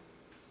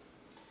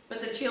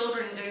 But the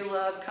children do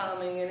love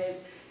coming, and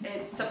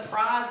it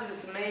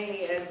surprises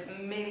me as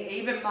many.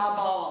 Even my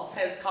boss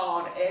has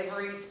called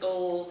every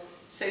school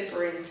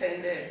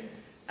superintendent,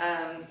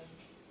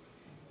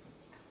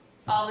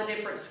 all the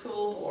different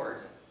school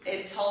boards,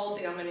 and told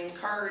them and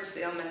encouraged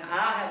them, and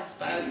I have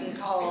spoken,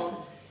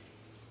 called,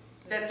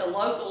 that the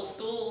local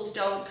schools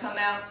don't come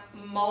out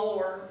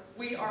more.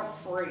 We are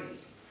free.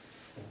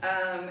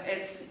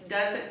 It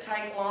doesn't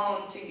take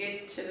long to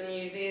get to the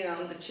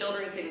museum. The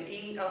children can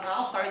eat.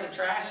 I'll throw the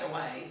trash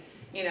away.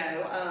 You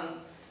know,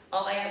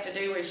 all they have to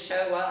do is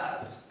show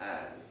up.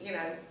 You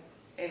know,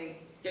 and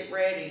get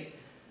ready.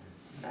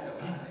 So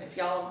if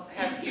y'all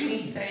have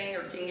anything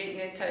or can get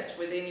in touch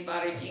with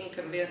anybody, if you can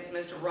convince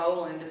Mr.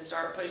 Rowland to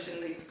start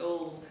pushing these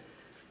schools,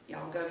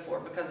 y'all go for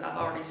it, because I've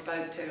already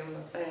spoke to him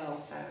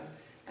myself. So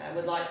I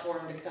would like for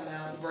him to come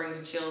out and bring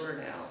the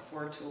children out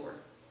for a tour.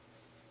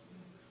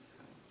 So,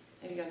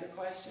 any other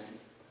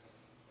questions?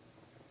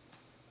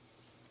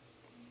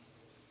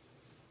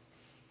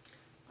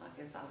 I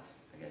guess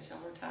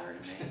y'all were tired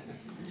of me.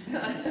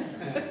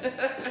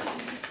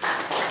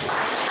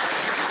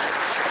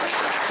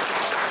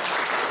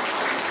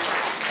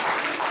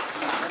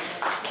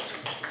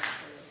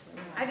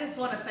 I just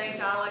want to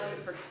thank all of you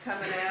for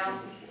coming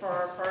out for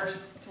our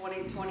first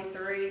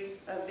 2023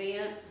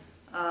 event.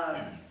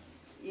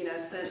 You know,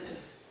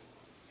 since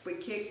we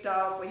kicked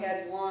off, we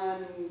had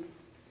one,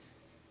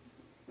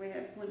 when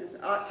is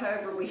it?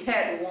 October, we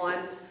had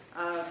one,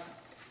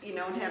 you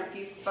know, and had a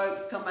few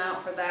folks come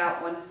out for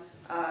that one.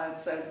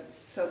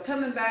 So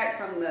coming back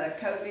from the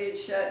COVID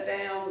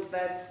shutdowns,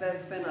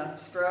 that's been a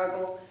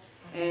struggle.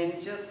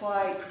 And just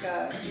like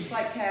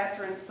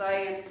Catherine's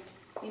saying,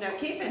 you know,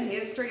 keeping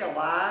history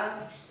alive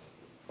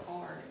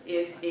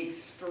is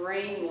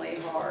extremely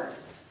hard.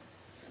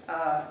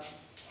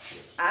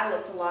 I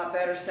looked a lot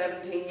better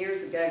 17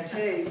 years ago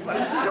too when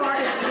I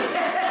started.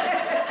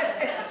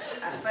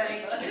 I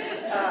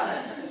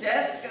think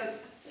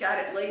Jessica's got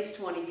at least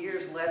 20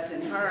 years left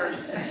in her.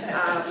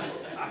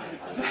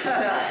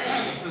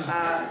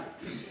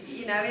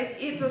 You know,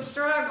 it's a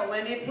struggle,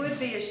 and it would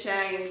be a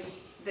shame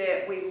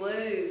that we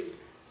lose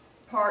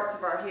parts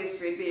of our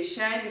history. It'd be a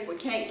shame if we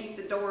can't keep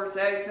the doors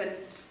open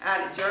out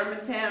at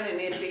Germantown, and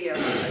it'd be a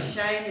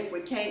shame if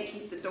we can't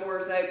keep the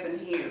doors open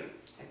here.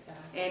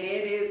 Exactly. And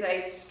it is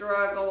a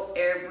struggle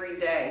every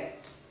day.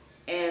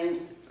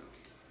 And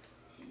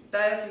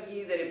those of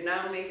you that have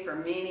known me for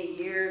many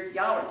years,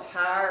 y'all are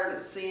tired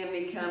of seeing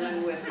me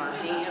coming with my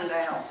hand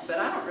out. But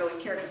I don't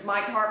really care, because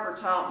Mike Harper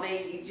taught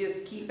me, you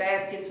just keep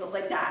asking till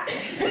they die.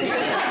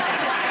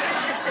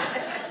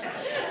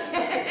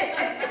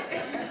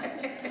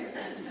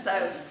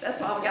 So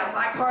that's why we got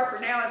Mike Harper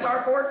now as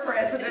our board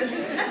president.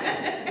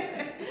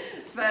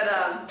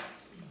 But,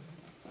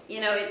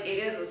 you know, it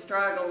is a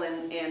struggle,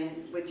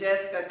 and with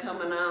Jessica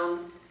coming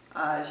on,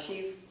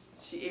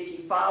 if you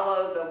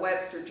follow the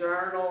Webster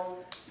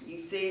Journal, you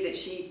see that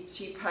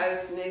she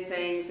posts new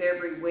things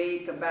every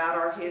week about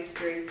our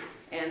history,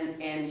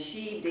 and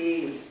she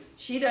digs.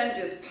 She doesn't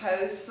just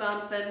post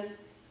something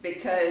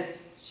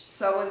because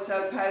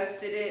so-and-so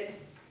posted it.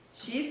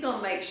 She's going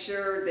to make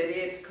sure that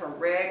it's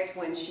correct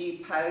when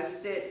she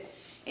posts it,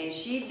 and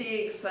she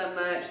digs so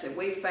much that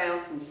we found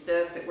some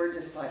stuff that we're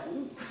just like,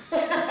 ooh.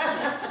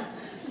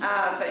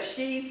 But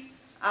she's,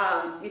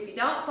 if you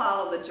don't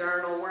follow the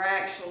journal, we're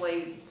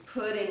actually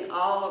putting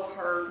all of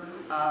her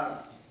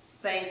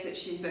things that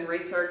she's been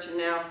researching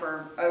now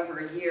for over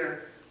a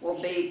year will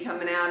be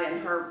coming out in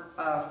her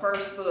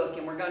first book,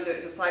 and we're going to do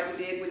it just like we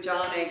did with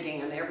John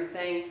again.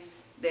 Everything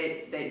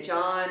that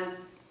John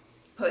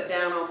put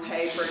down on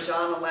paper,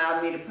 John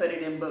allowed me to put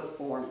it in book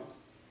form.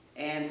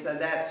 And so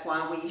that's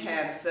why we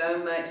have so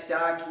much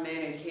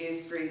documented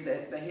history,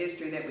 the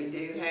history that we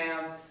do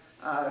have.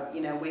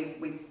 You know, we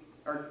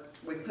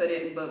put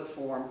it in book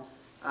form.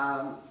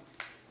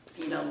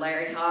 You know,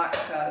 Larry Hawk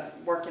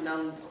working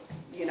on,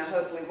 you know,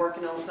 hopefully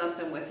working on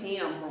something with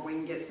him where we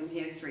can get some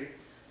history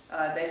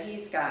that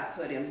he's got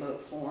put in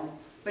book form.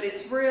 But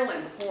it's real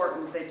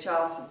important that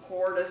y'all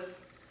support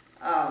us,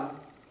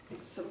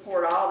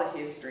 support all the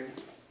history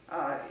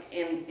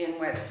in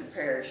Webster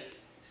Parish.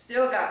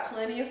 Still got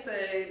plenty of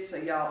food, so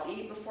y'all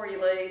eat before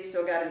you leave.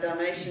 Still got a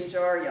donation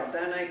jar, y'all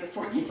donate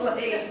before you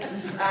leave.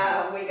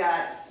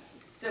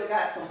 Still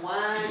got some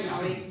wine,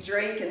 y'all need to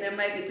drink and then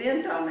maybe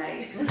then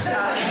donate. But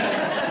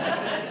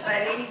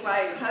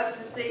anyway, hope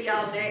to see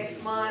y'all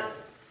next month,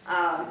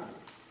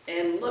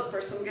 and look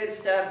for some good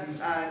stuff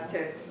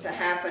to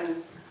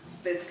happen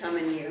this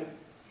coming year.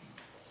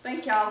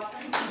 Thank y'all.